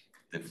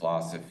the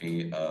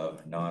philosophy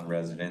of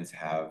non-residents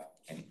have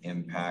an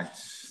impact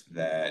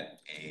that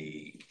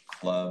a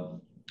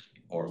club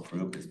or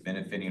group is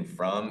benefiting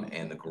from,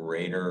 and the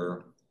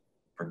greater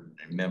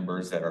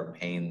members that are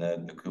paying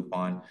the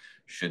coupon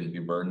shouldn't be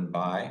burdened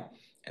by.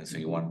 And so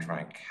you want to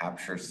try and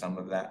capture some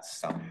of that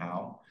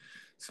somehow.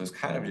 So it's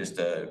kind of just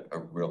a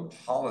real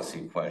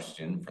policy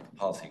question for the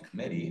policy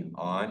committee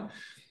on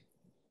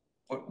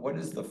what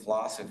is the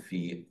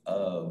philosophy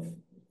of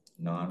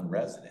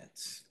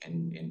non-residents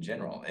in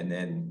general. And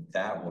then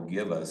that will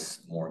give us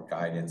more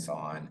guidance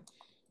on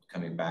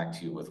coming back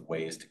to you with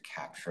ways to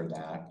capture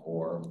that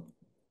or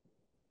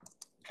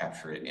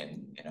capture it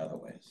in other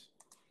ways.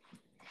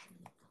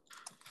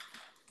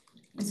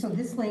 And so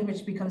this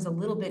language becomes a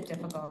little bit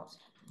difficult.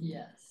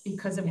 Yes.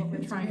 Because of what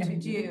we're trying to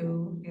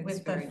do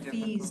with the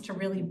fees to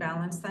really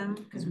balance them,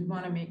 because we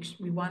want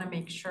to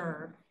make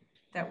sure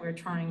that we're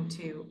trying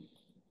to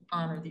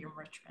honor the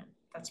enrichment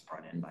that's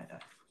brought in by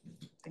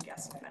the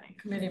guests, if any.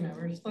 Committee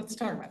members, let's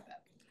talk about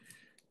that.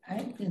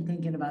 I've been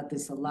thinking about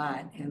this a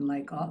lot, and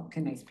like,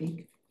 can I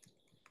speak?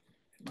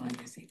 Well, I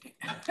guess I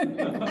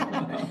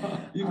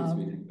can. You can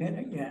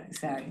speak. Yeah,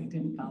 sorry,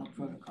 didn't follow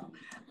protocol.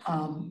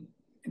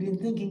 I've been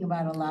thinking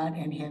about a lot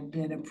and have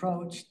been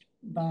approached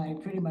by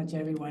pretty much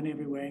everyone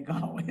everywhere I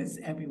go, as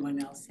everyone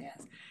else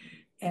has.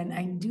 And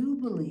I do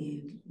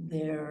believe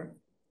there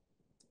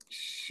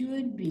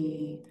should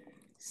be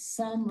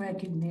some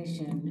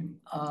recognition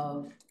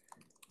of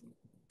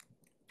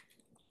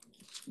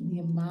the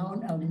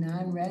amount of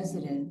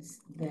non-residents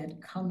that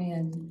come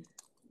in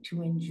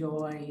to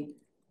enjoy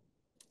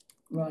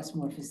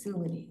Rossmore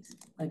facilities.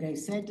 Like I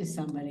said to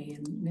somebody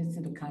in the midst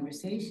of a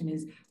conversation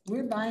is,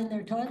 we're buying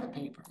their toilet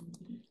paper.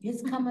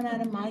 It's coming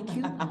out of my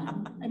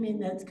coupon. I mean,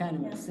 that's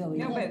kind of a silly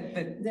thing.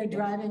 But they're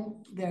driving,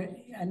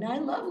 and I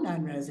love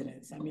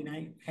non-residents. I mean,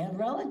 I have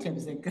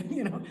relatives that could,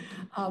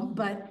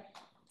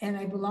 and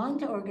I belong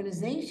to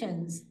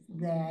organizations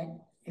that,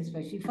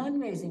 especially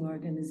fundraising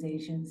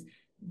organizations,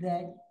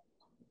 that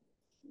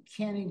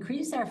can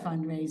increase our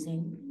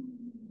fundraising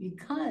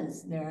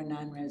because there are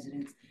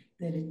non-residents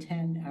that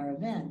attend our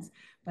events.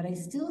 But I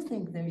still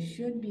think there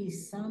should be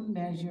some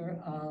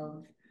measure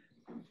of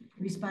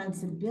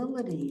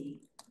responsibility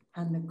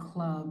on the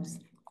clubs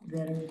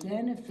that are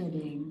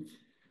benefiting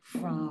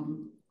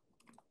from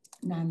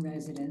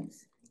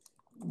non-residents,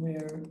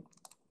 where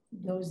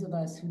those of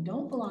us who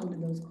don't belong to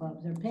those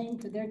clubs are paying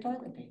for their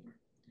toilet paper.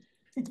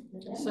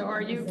 So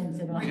are you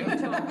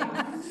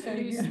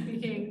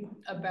speaking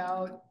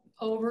about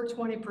over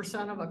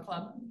 20% of a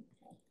club?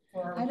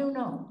 Or? I don't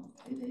know.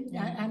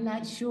 I'm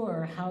not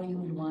sure how you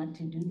would want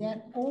to do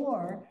that,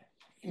 or,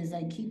 as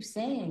I keep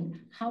saying,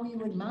 how you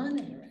would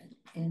monitor it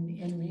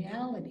in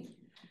reality.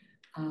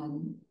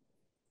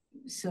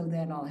 So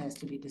that all has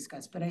to be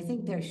discussed. But I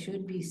think there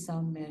should be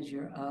some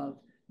measure of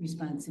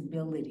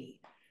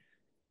responsibility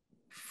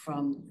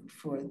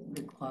for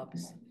the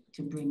clubs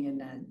to bring in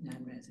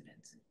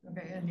non-residents.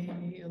 Okay,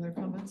 any other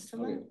comments to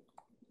that?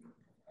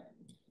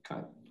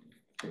 Okay.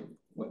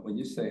 When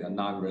you say a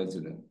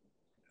non-resident,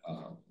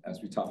 as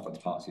we talk about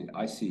the policy,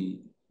 I see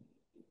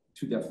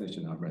two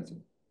definitions of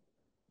non-resident.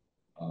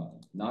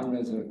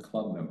 Non-resident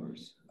club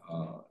members,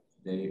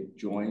 they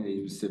join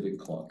a specific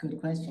club.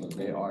 Good question. So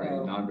they are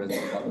a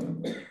non-resident club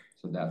member.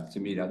 So that, to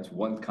me, that's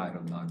one kind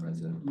of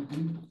non-resident.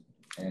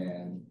 Mm-hmm.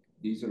 And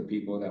these are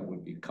people that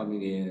would be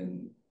coming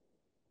in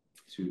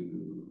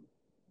to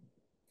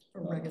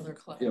a regular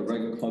club. Yeah,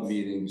 regular club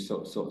meetings.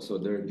 So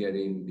they're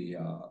getting the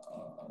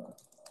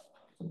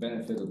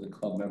benefit of the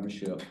club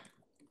membership,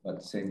 but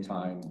at the same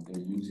time,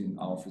 they're using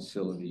our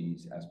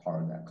facilities as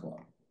part of that club.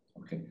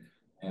 okay?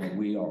 And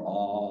we are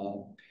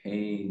all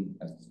paying,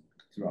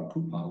 through our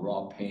coupon, we're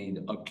all paying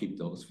to upkeep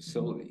those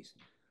facilities.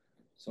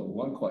 So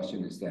one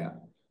question is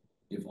that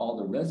if all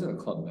the resident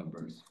club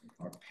members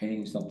are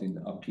paying something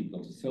to upkeep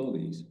those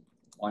facilities,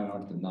 why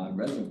aren't the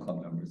non-resident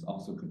club members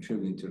also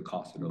contributing to the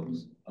cost of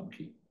those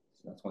upkeep?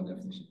 So that's one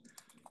definition.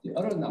 The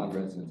other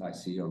non-residents I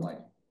see are like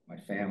my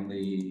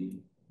family,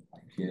 my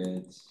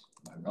kids,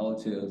 my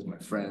relatives, my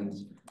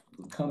friends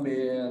who come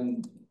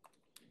in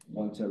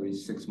once every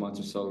 6 months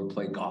or so to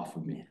play golf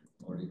with me,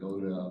 or to go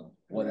to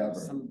whatever.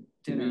 Some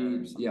To dinner.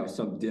 me, yeah,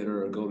 some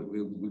dinner, or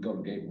we go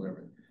to game,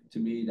 whatever. To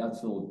me,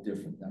 that's a little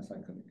different. That's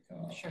like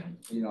a, Sure.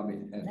 you know what I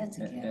mean?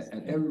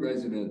 And every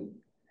resident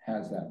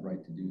has that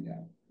right to do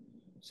that.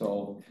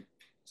 So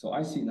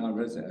I see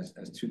non-resident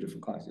as two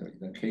different classes. Like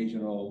the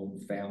occasional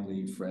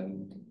family,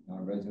 friend,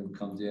 non-resident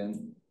comes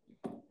in,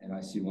 and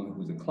I see one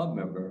who's a club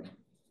member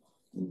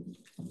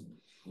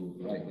who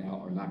right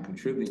now are not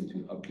contributing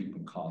to upkeep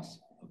and costs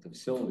of the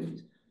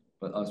facilities,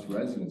 but us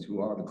residents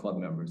who are the club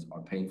members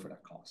are paying for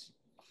that cost.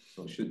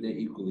 So should they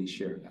equally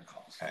share that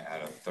cost?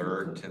 Add a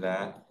third to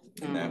that,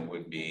 and that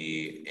would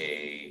be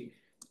a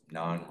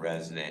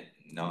non-resident,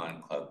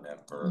 non-club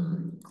member,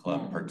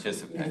 club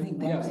participant.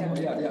 Yes,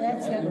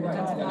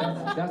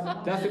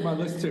 that's in my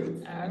list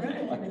too. All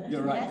right.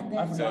 You're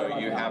right. So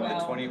you have the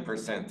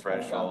 20%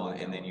 threshold,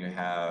 and then you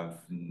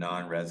have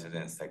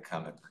non-residents that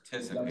come and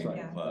participate in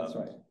the club. That's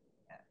right.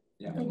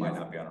 Yeah, It might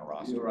not be on a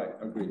roster. You're right,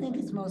 agreed. I think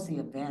it's mostly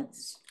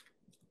events.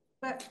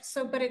 But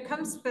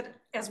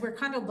as we're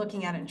kind of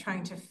looking at it and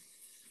trying to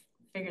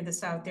figure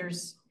this out, there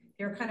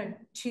are kind of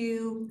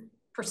two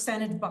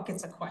percentage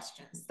buckets of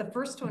questions. The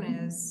first one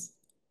is,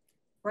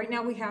 right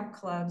now we have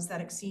clubs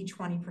that exceed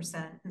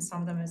 20%, and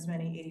some of them as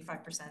many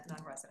 85%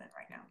 non-resident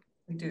right now.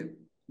 We do.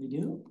 We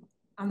do?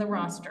 On the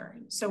roster.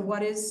 So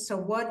what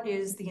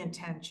is the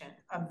intention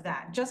of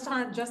that? Just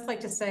like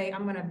to say,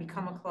 I'm gonna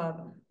become a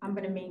club, I'm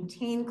gonna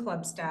maintain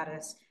club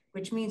status,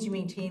 which means you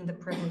maintain the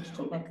privilege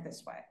to look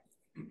this way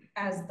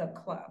as the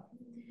club.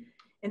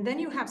 And then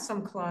you have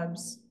some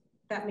clubs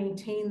that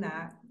maintain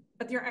that,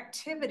 but their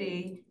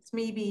activity is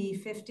maybe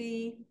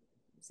 50,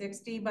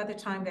 60 by the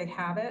time they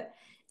have it.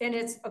 And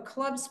it's a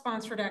club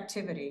sponsored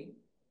activity.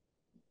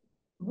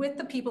 With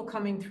the people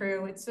coming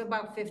through, it's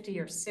about 50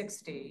 or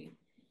 60.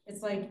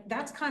 It's like,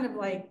 that's kind of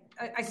like,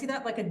 I see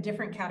that like a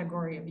different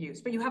category of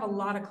use, but you have a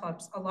lot of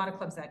clubs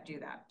that do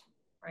that,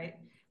 right?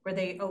 Where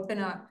they open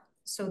up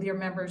so their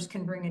members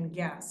can bring in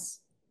guests.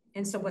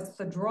 And so what's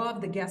the draw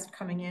of the guest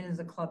coming in is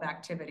a club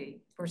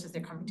activity versus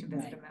they're coming to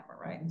visit a member,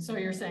 right? So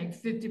you're saying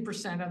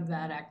 50% of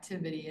that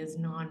activity is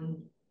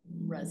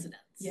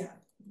non-residents? Yeah.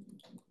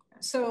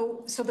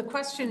 So the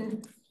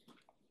question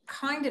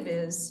kind of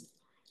is,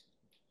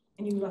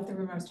 and you left the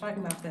room, I was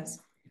talking about this,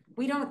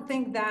 we don't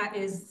think that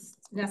is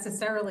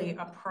necessarily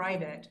a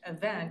private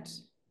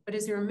event, but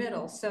is there a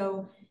middle?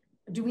 So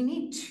do we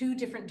need two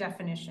different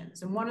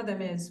definitions? And one of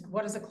them is,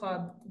 what is a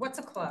club? What's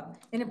a club?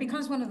 And it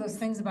becomes one of those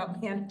things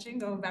about managing,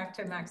 going back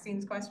to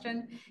Maxine's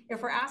question.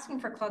 If we're asking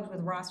for clubs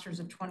with rosters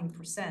of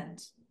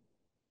 20%,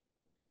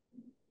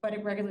 but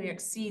it regularly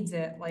exceeds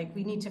it, like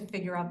we need to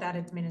figure out that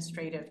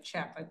administrative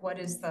check. Like what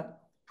is the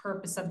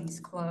purpose of these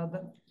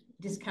club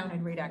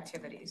discounted rate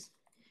activities?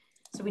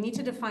 So we need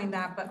to define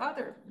that,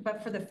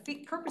 but for the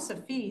purpose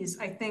of fees,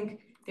 I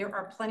think there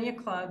are plenty of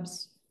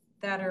clubs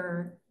that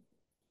are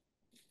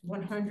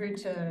 100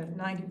 to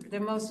 90, they're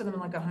most of them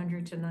like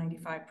 100 to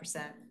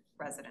 95%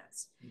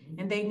 residents.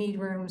 And they need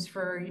rooms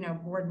for,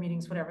 board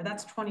meetings, whatever.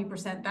 That's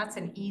 20%, that's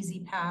an easy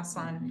pass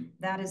on,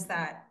 that is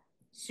that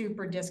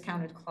super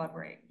discounted club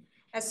rate.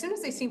 As soon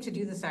as they seem to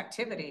do this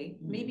activity,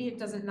 maybe it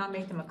doesn't not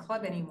make them a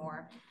club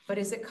anymore, but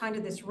is it kind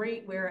of this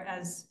rate where,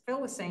 as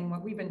Phil was saying,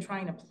 what we've been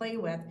trying to play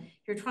with,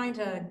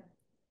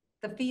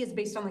 the fee is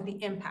based on like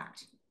the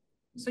impact.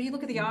 So you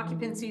look at the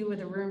occupancy where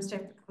the rooms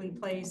typically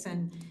place,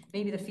 and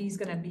maybe the fee's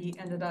gonna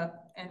end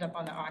up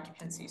on the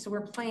occupancy. So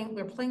we're playing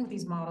with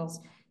these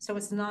models, so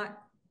it's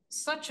not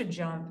such a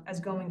jump as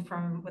going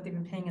from what they've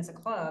been paying as a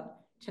club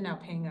to now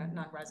paying a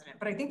non-resident.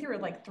 But I think there are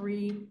like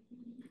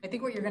I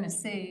think what you're gonna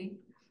see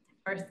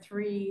are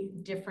 3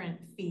 different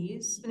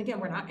fees. And again,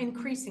 we're not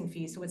increasing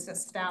fees, so it's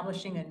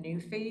establishing a new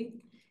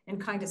fee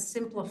and kind of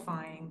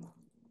simplifying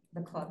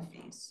the club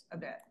fees a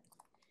bit.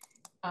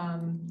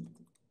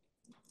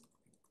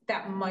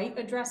 That might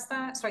address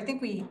that. So I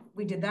think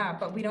we did that,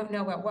 but we don't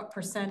know at what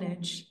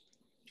percentage,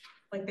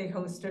 like they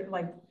hosted,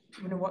 like,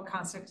 what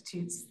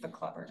constitutes the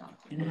club or not.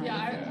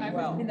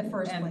 Yeah, in the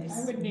first place.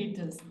 I would need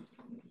to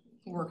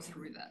work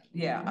through that.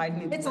 Yeah, I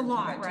need. It's a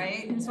lot,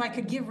 right? And so I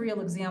could give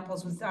real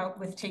examples with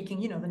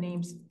taking,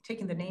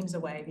 taking the names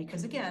away,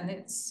 because again,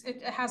 it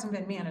hasn't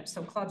been managed.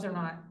 So clubs are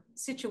not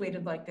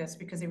situated like this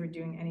because they were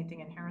doing anything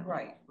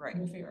inherently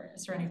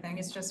nefarious or anything.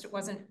 It's just,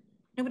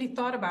 nobody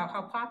thought about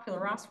how popular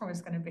Rossmore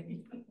was going to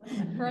be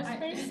for our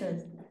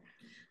spaces.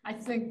 I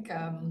think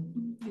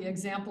the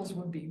examples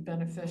would be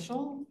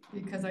beneficial,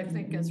 because I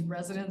think as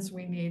residents,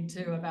 we need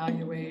to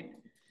evaluate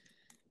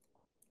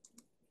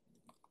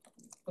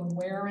the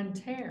wear and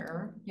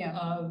tear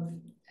of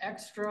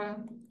extra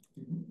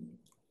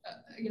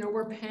you know,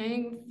 we're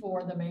paying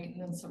for the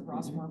maintenance of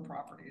Rossmore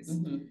properties.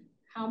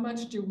 How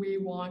much do we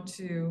want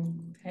to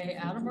pay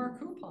out of our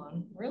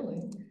coupon,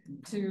 really,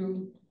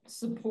 to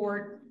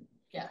support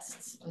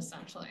guests,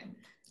 essentially?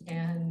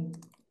 And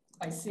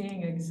by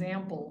seeing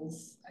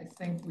examples, I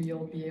think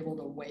we'll be able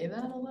to weigh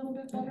that a little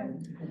bit better.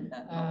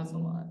 That helps a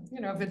lot.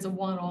 You know, if it's a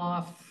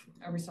one-off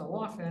every so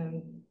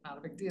often, not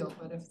a big deal,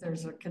 but if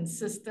there's a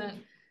consistent,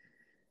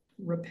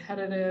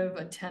 repetitive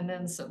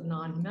attendance of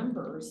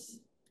non-members,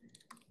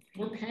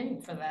 we're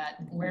paying for that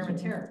wear and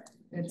tear.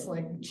 It's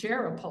like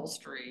chair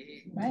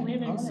upholstery,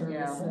 cleaning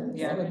services.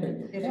 Yeah.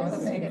 It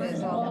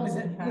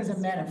was a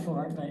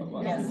metaphor,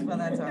 but yes, well,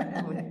 that's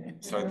our.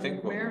 So I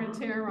think wear and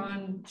tear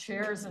on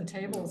chairs and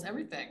tables,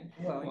 everything.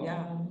 Well,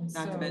 yeah,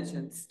 not to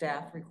mention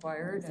staff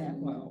required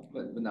and. Well,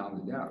 but not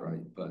only that,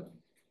 right, but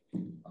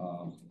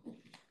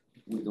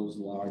with those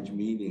large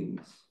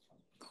meetings,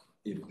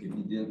 if you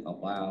didn't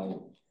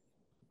allow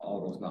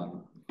all those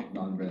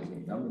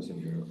non-resident members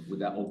in there, would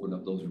that open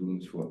up those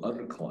rooms for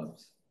other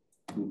clubs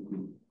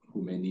who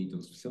may need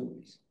those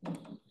facilities?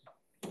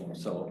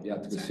 So you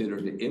have to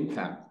consider the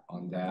impact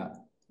on that.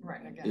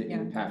 Right,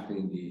 again.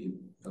 Impacting the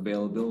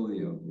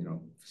availability of, you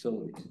know,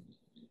 facilities.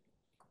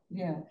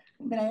 Yeah,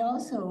 but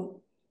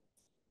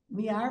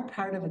we are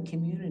part of a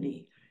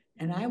community,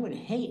 and I would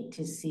hate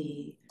to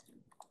see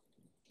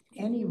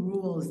any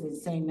rules that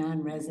say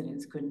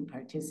non-residents couldn't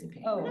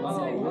participate. I think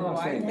No.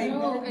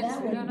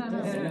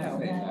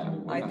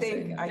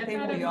 I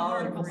think we all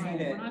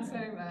agreed it. We're not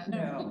saying that.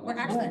 No, we're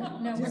actually,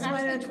 no, Just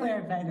wanted to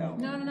clarify that.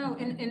 No,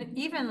 and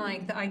even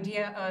like the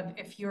idea of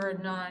if you're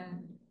a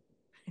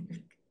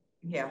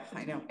Yeah,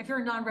 I know. if you're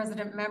a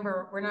non-resident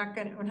member, we're not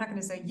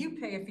gonna say you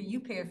pay a fee, you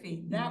pay a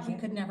fee. That we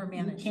could never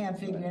manage. You can't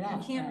figure it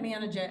out. You can't right.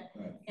 manage it,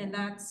 Right. and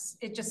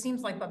it just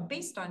seems like, but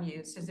based on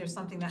use, is there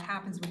something that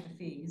happens with the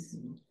fees?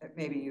 That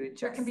maybe you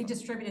adjust. That can be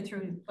distributed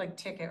through like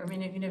ticket, I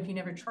mean, even if you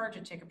never charge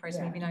a ticket price,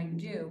 maybe now you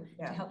do,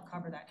 Yeah. to help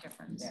cover that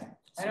difference. Yeah.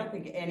 I don't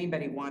think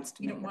anybody wants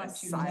to You make don't it a want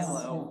to,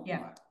 silo.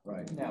 Yeah,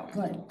 Right. No.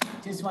 Good,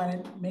 just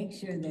wanted to make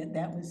sure that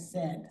that was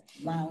said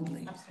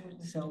loudly.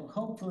 absolutely. So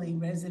hopefully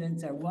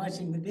residents are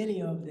watching the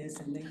video of this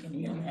and they can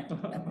hear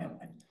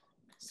that.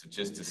 So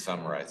just to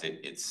summarize it,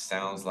 it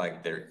sounds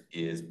like there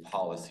is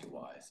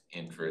policy-wise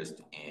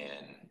interest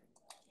in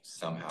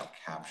somehow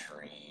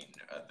capturing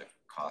the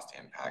cost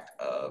impact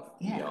of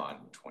beyond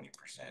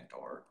 20%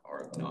 or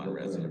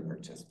non-resident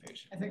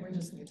participation. I think we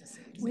just need to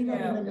see. We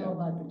don't even know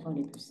about the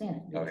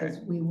 20% because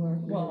we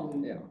weren't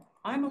really. Yeah.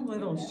 I'm a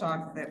little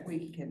shocked that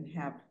we can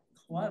have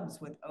clubs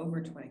with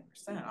over 20%.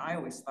 I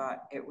always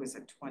thought it was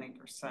a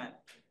 20%.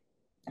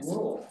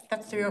 Rule.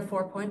 That's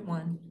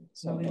 304.1,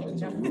 so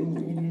It's a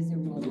It is a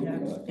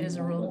rule. it is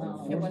a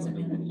rule, it wasn't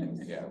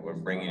managed. Yeah, we're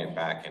bringing it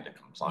back into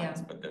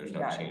compliance, but there's no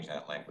Got it. change in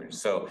that language.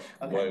 So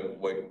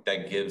what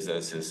that gives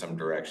us is some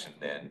direction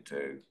then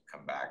to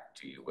come back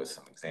to you with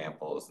some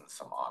examples and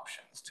some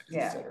options to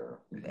Yeah. consider.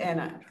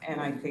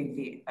 And I think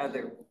the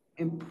other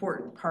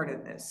important part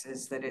of this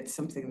is that it's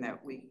something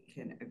that we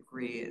can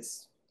agree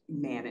is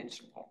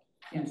manageable.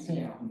 Yes.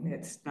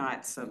 It's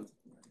not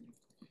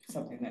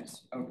something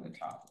that's over the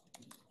top.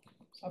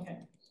 Okay,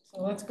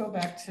 so let's go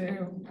back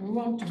to, we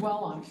won't dwell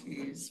on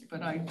fees,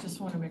 but I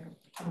just want to make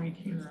a point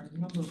here.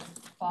 Number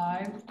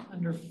 5,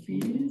 under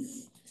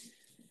fees.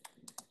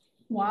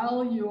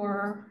 While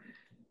you're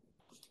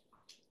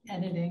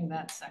editing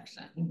that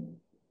section,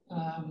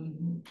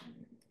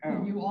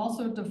 you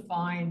also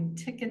define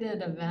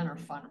ticketed event or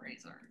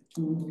fundraiser.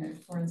 Okay,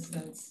 for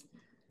instance,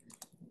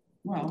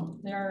 well,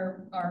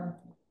 there are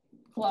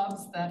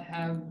clubs that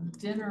have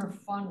dinner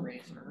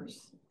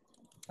fundraisers,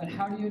 but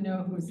how do you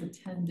know who's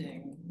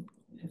attending?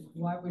 And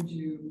why would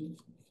you,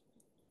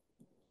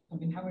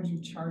 how would you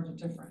charge a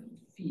different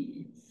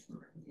fee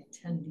for the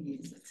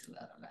attendees to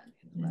that event?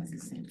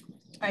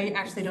 I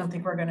actually don't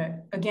think we're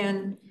gonna,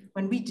 again,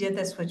 when we did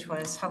this, which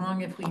was, how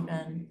long have we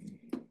been?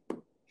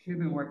 We've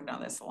been working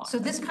on this a lot. So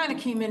this kind of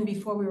came in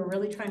before we were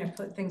really trying to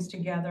put things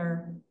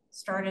together,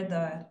 started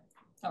the,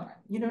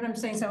 you know what I'm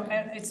saying? So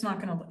it's not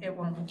gonna, it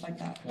won't look like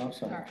that. No, I'm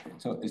sorry. All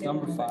right. So it's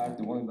number 5,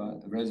 the one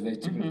about the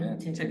reservation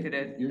event.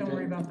 Ticketed. Don't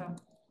worry about that.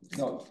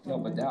 No,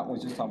 but that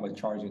one's just talking about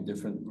charging a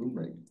different room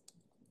rate.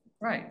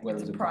 Right, Whether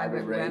it's a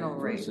private rental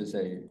rate. Versus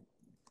a.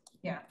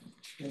 Yeah.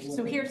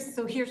 So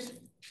here's,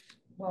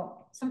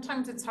 well,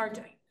 sometimes it's hard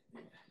to.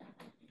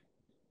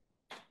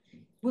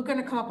 We're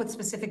gonna come up with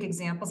specific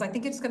examples. I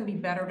think it's gonna be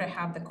better to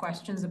have the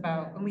questions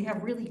about, when we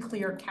have really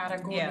clear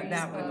categories Yeah,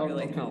 that would of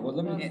really help. Well,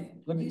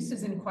 let me.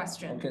 uses in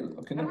question. Okay, I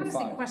don't number wanna say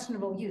 5.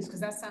 questionable use,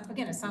 because that sounds,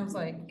 again, it sounds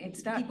like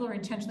It's not. people are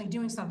intentionally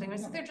doing something. I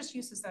said they're just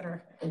uses that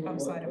are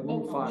outside of.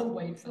 Number 5. We'll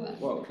wait for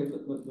that. Well, okay,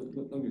 let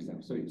me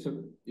understand.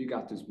 So you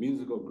got this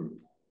musical group.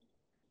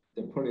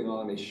 They're putting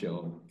on a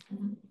show.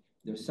 Mhm.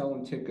 They're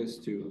selling tickets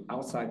to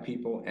outside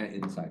people and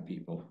inside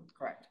people.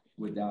 Correct.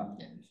 Without,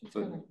 Yeah, she's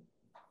but, gonna-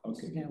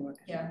 okay,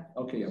 Yeah,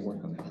 okay, I'll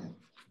work on that.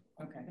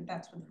 Okay. but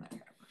that's within that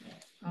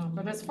category.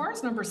 But as far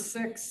as number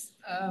 6,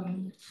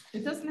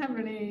 it doesn't have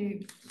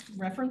any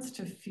reference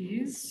to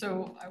fees,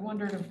 so I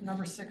wondered if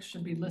number 6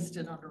 should be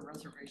listed under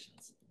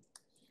reservations.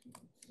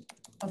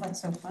 Oh,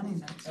 that's so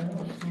funny,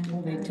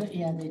 Well, they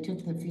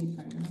took the fee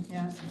part out.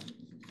 Yeah.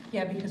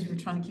 Yeah, because we were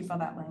trying to keep all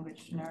that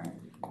language generic.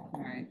 All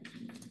right.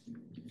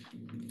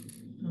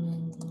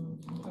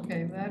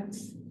 Okay,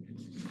 that's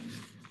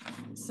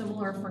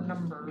similar for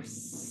number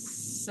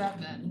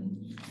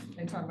 7.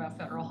 They talk about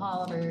federal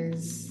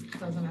holidays,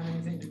 doesn't have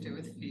anything to do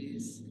with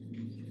fees.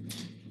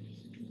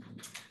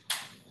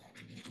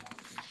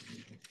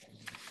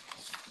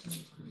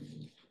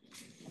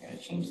 I gotta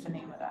change the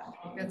name of that.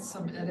 I'll get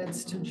some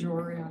edits to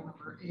Jory on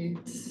number 8.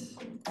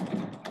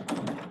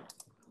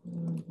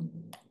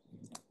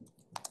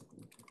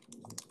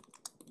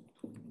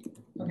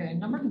 Okay,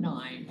 number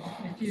 9,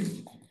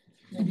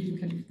 maybe you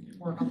can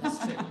work on this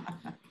too.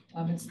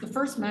 It's the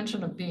first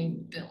mention of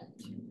being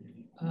built.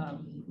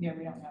 Yeah,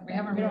 we don't have. We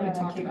haven't really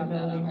talked about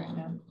that at all. Right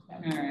now.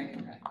 All right.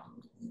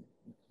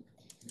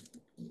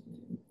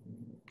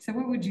 So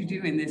what would you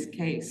do in this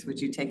case? Would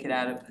you take it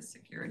out of the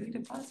security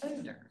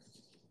deposit or?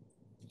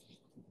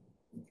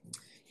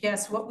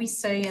 Yes, what we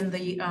say in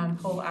the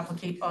whole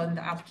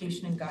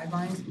application and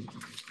guidelines,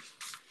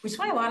 which is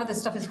why a lot of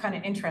this stuff is kind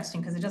of interesting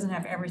because it doesn't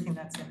have everything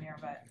that's in there,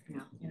 but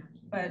Yeah.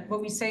 But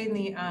what we say in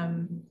the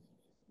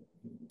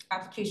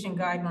application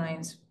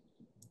guidelines,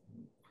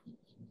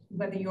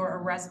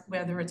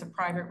 whether it's a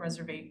private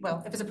reservation,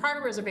 well, if it's a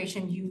private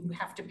reservation, you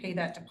have to pay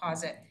that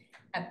deposit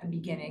at the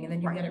beginning and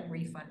then you get it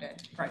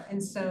refunded. Right.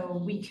 And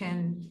so we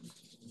can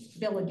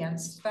bill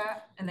against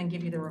that and then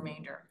give you the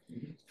remainder.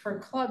 For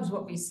clubs,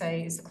 what we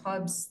say is the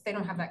clubs, they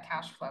don't have that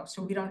cash flow.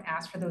 So we don't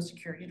ask for those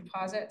security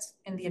deposits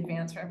in the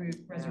advance for every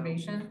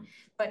reservation.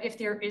 But if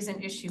there is an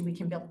issue, we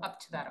can bill up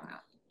to that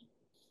amount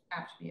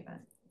after the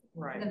event.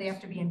 Right. And then they have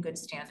to be in good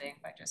standing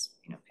by just,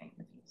 paying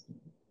the fees.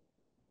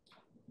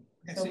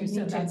 Okay, so you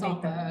said that's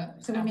on the.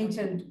 So we need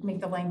to make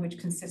the language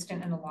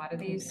consistent in a lot of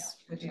these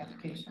with the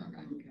application.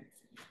 Okay.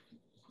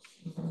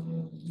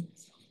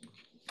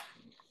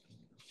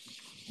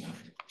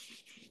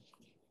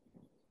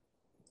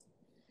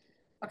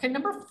 Okay,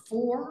 number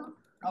 4.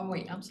 Oh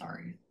wait, I'm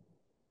sorry.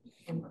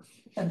 The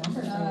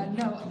numbers.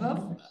 No,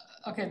 above.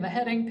 Okay, the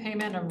heading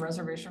payment of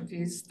reservation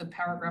fees, the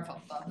paragraph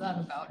above that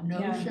about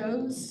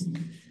no-shows.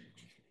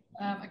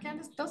 Again,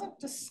 this doesn't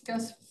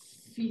discuss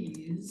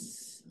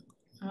fees.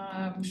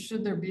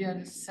 Should there be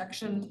a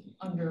section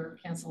under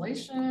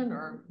cancellation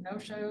or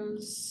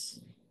no-shows?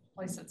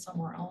 Place it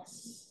somewhere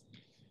else.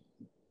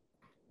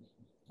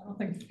 I don't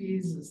think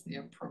fees is the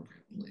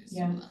appropriate place for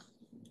that.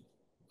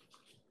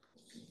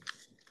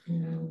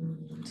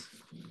 And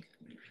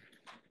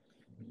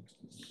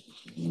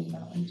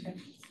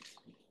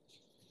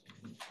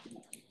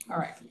all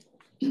right.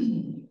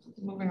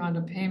 Moving on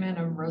to payment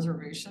of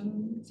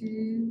reservation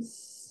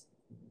fees.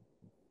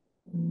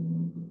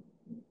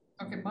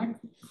 Okay, my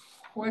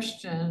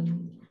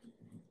question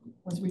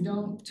was we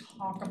don't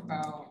talk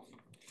about,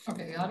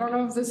 okay, I don't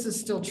know if this is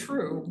still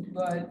true,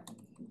 but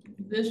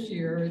this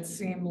year it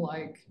seemed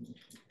like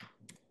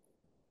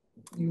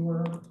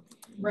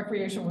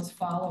recreation was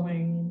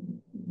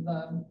following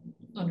the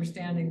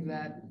understanding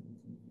that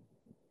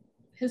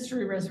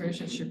history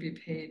reservations should be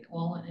paid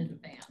all in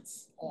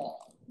advance,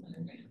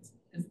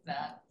 Is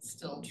that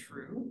still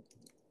true?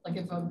 Like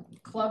if a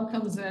club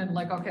comes in,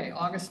 like, okay,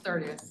 August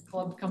 30th,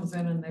 club comes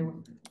in and they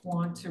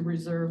want to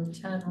reserve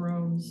 10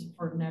 rooms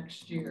for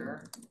next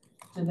year,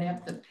 do they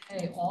have to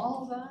pay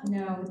all of that?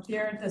 No,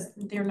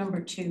 they're number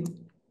 2.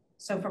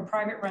 So for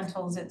private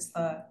rentals, it's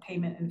the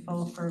payment in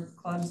full. For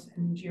clubs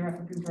and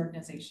GRF approved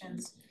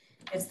organizations,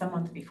 it's the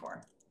month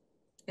before.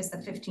 It's the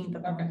 15th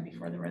of the month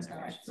before the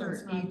reservation.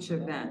 For each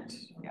event.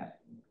 Yeah,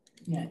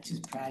 it's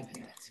just private,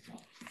 that's cool.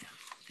 Yeah,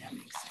 that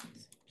makes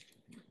sense.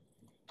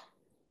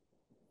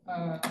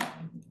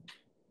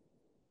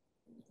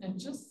 And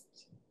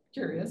just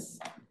curious,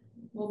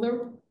 will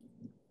there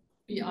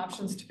be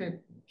options to pay,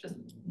 just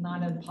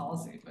not in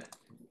policy, but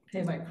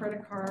pay by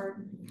credit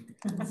card,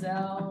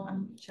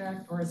 Zelle,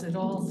 check, or is it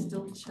all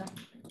still check?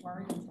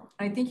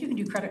 I think you can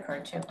do credit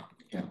card too.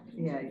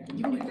 Yeah,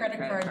 you can do credit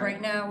card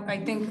right now. I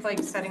think like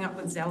setting up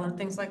with Zelle and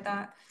things like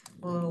that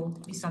will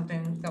be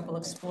something that we'll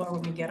explore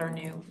when we get our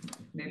new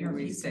maybe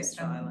we stay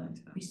silent.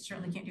 We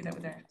certainly can't do that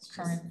with our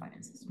current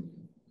finances.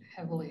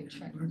 Heavily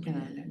checked. Working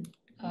on it.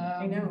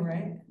 I know,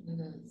 right? It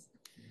is.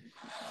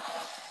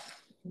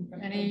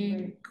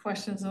 Any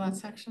questions on that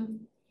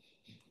section?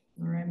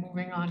 All right,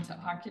 moving on to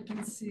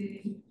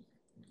occupancy.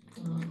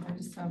 I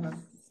just have a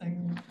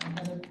thing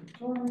ahead of the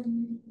door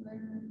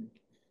there.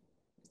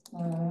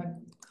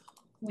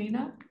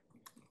 Cleanup.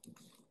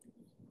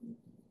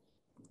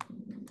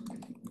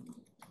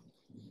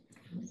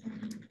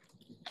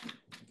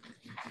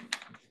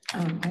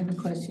 I have a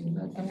question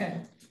about that.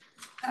 Okay.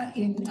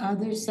 In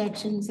other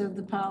sections of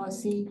the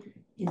policy,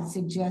 it's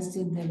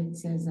suggested that it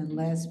says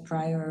unless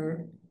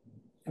prior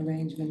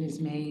arrangement is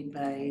made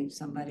by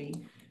somebody,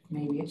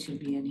 maybe it should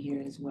be in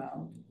here as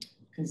well.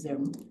 Because there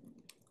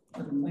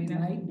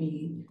might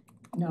be,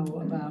 cleanup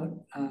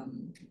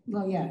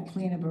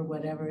or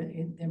whatever,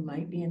 there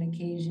might be an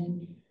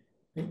occasion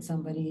that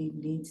somebody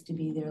needs to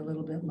be there a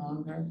little bit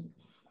longer.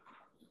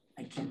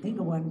 I can't think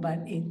of one,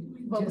 but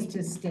just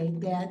to state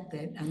that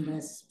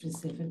unless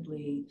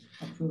specifically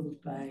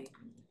approved by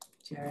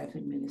GRF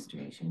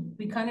administration.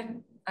 We kind of,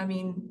 I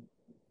mean,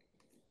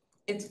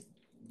 it's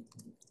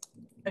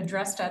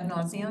addressed ad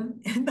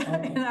nauseum in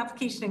the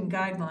application and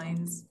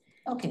guidelines.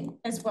 Okay.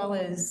 As well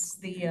as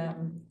the,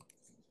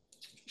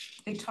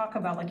 they talk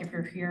about like if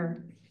you're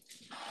here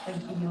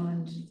like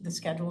beyond the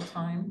scheduled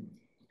time.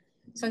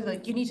 So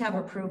like you need to have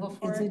approval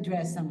for it. It's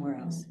addressed somewhere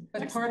else.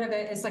 But part of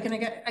it is like, and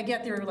I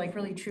get there are like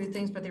really true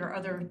things, but there are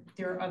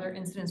other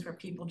incidents where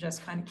people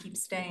just kind of keep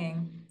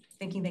staying,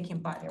 thinking they can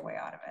buy their way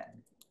out of it.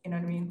 You know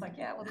what I mean? Like,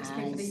 yeah, we'll just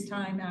pay for the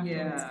time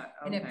afterwards. Yeah,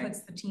 and it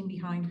puts the team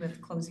behind with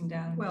closing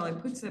down. Well,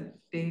 it puts a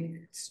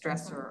big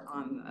stressor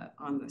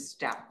on the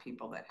staff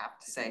people that have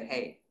to say,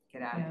 hey,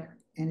 get out of here.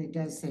 And it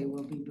does say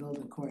will be billed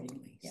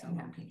accordingly. So,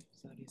 Yeah. okay,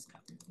 so it is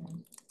covered.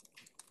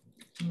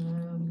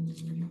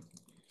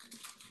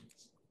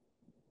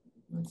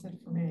 That's it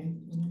for me.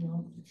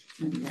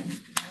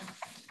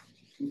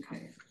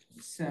 Okay,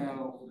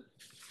 so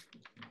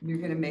you're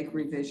gonna make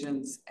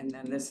revisions and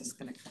then this is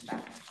gonna come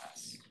back to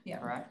us,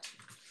 correct?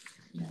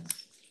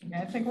 Yes. Okay,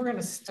 I think we're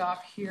gonna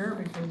stop here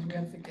because we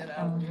have to get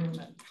out of the room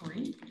at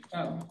 3.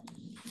 Oh.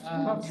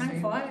 Well,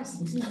 time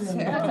flies.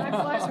 Yeah, time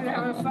flies when you're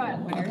having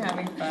fun. When you're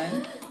having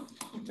fun.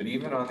 But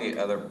even on the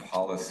other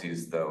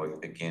policies though,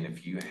 again,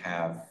 if you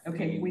have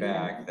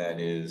feedback that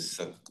is,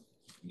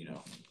 you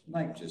know,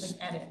 like just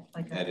like edit,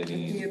 like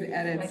editing. If you have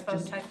edits, typo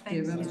just type give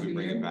things, them Once to we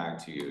bring you. it back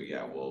to you,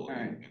 yeah, we'll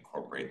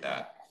incorporate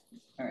that.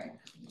 All right.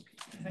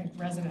 I think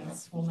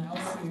residents will now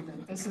see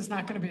that this is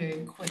not gonna be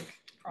a quick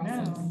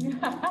process.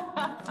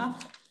 No.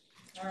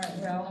 All right,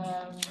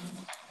 well,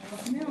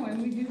 No,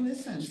 and we do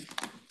listen.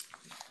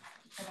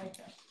 I like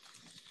that.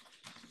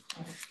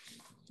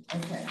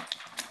 Okay.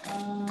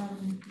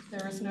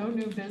 There is no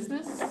new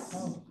business.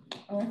 Oh,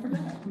 I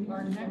forgot.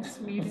 Our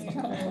next meeting.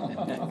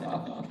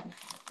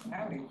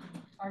 Howdy.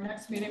 Our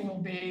next meeting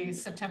will be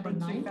September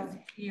 9th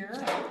here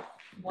at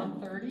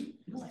 1:30.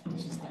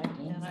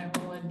 And I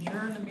will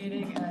adjourn the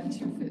meeting at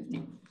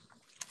 2:50.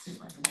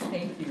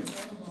 Thank you.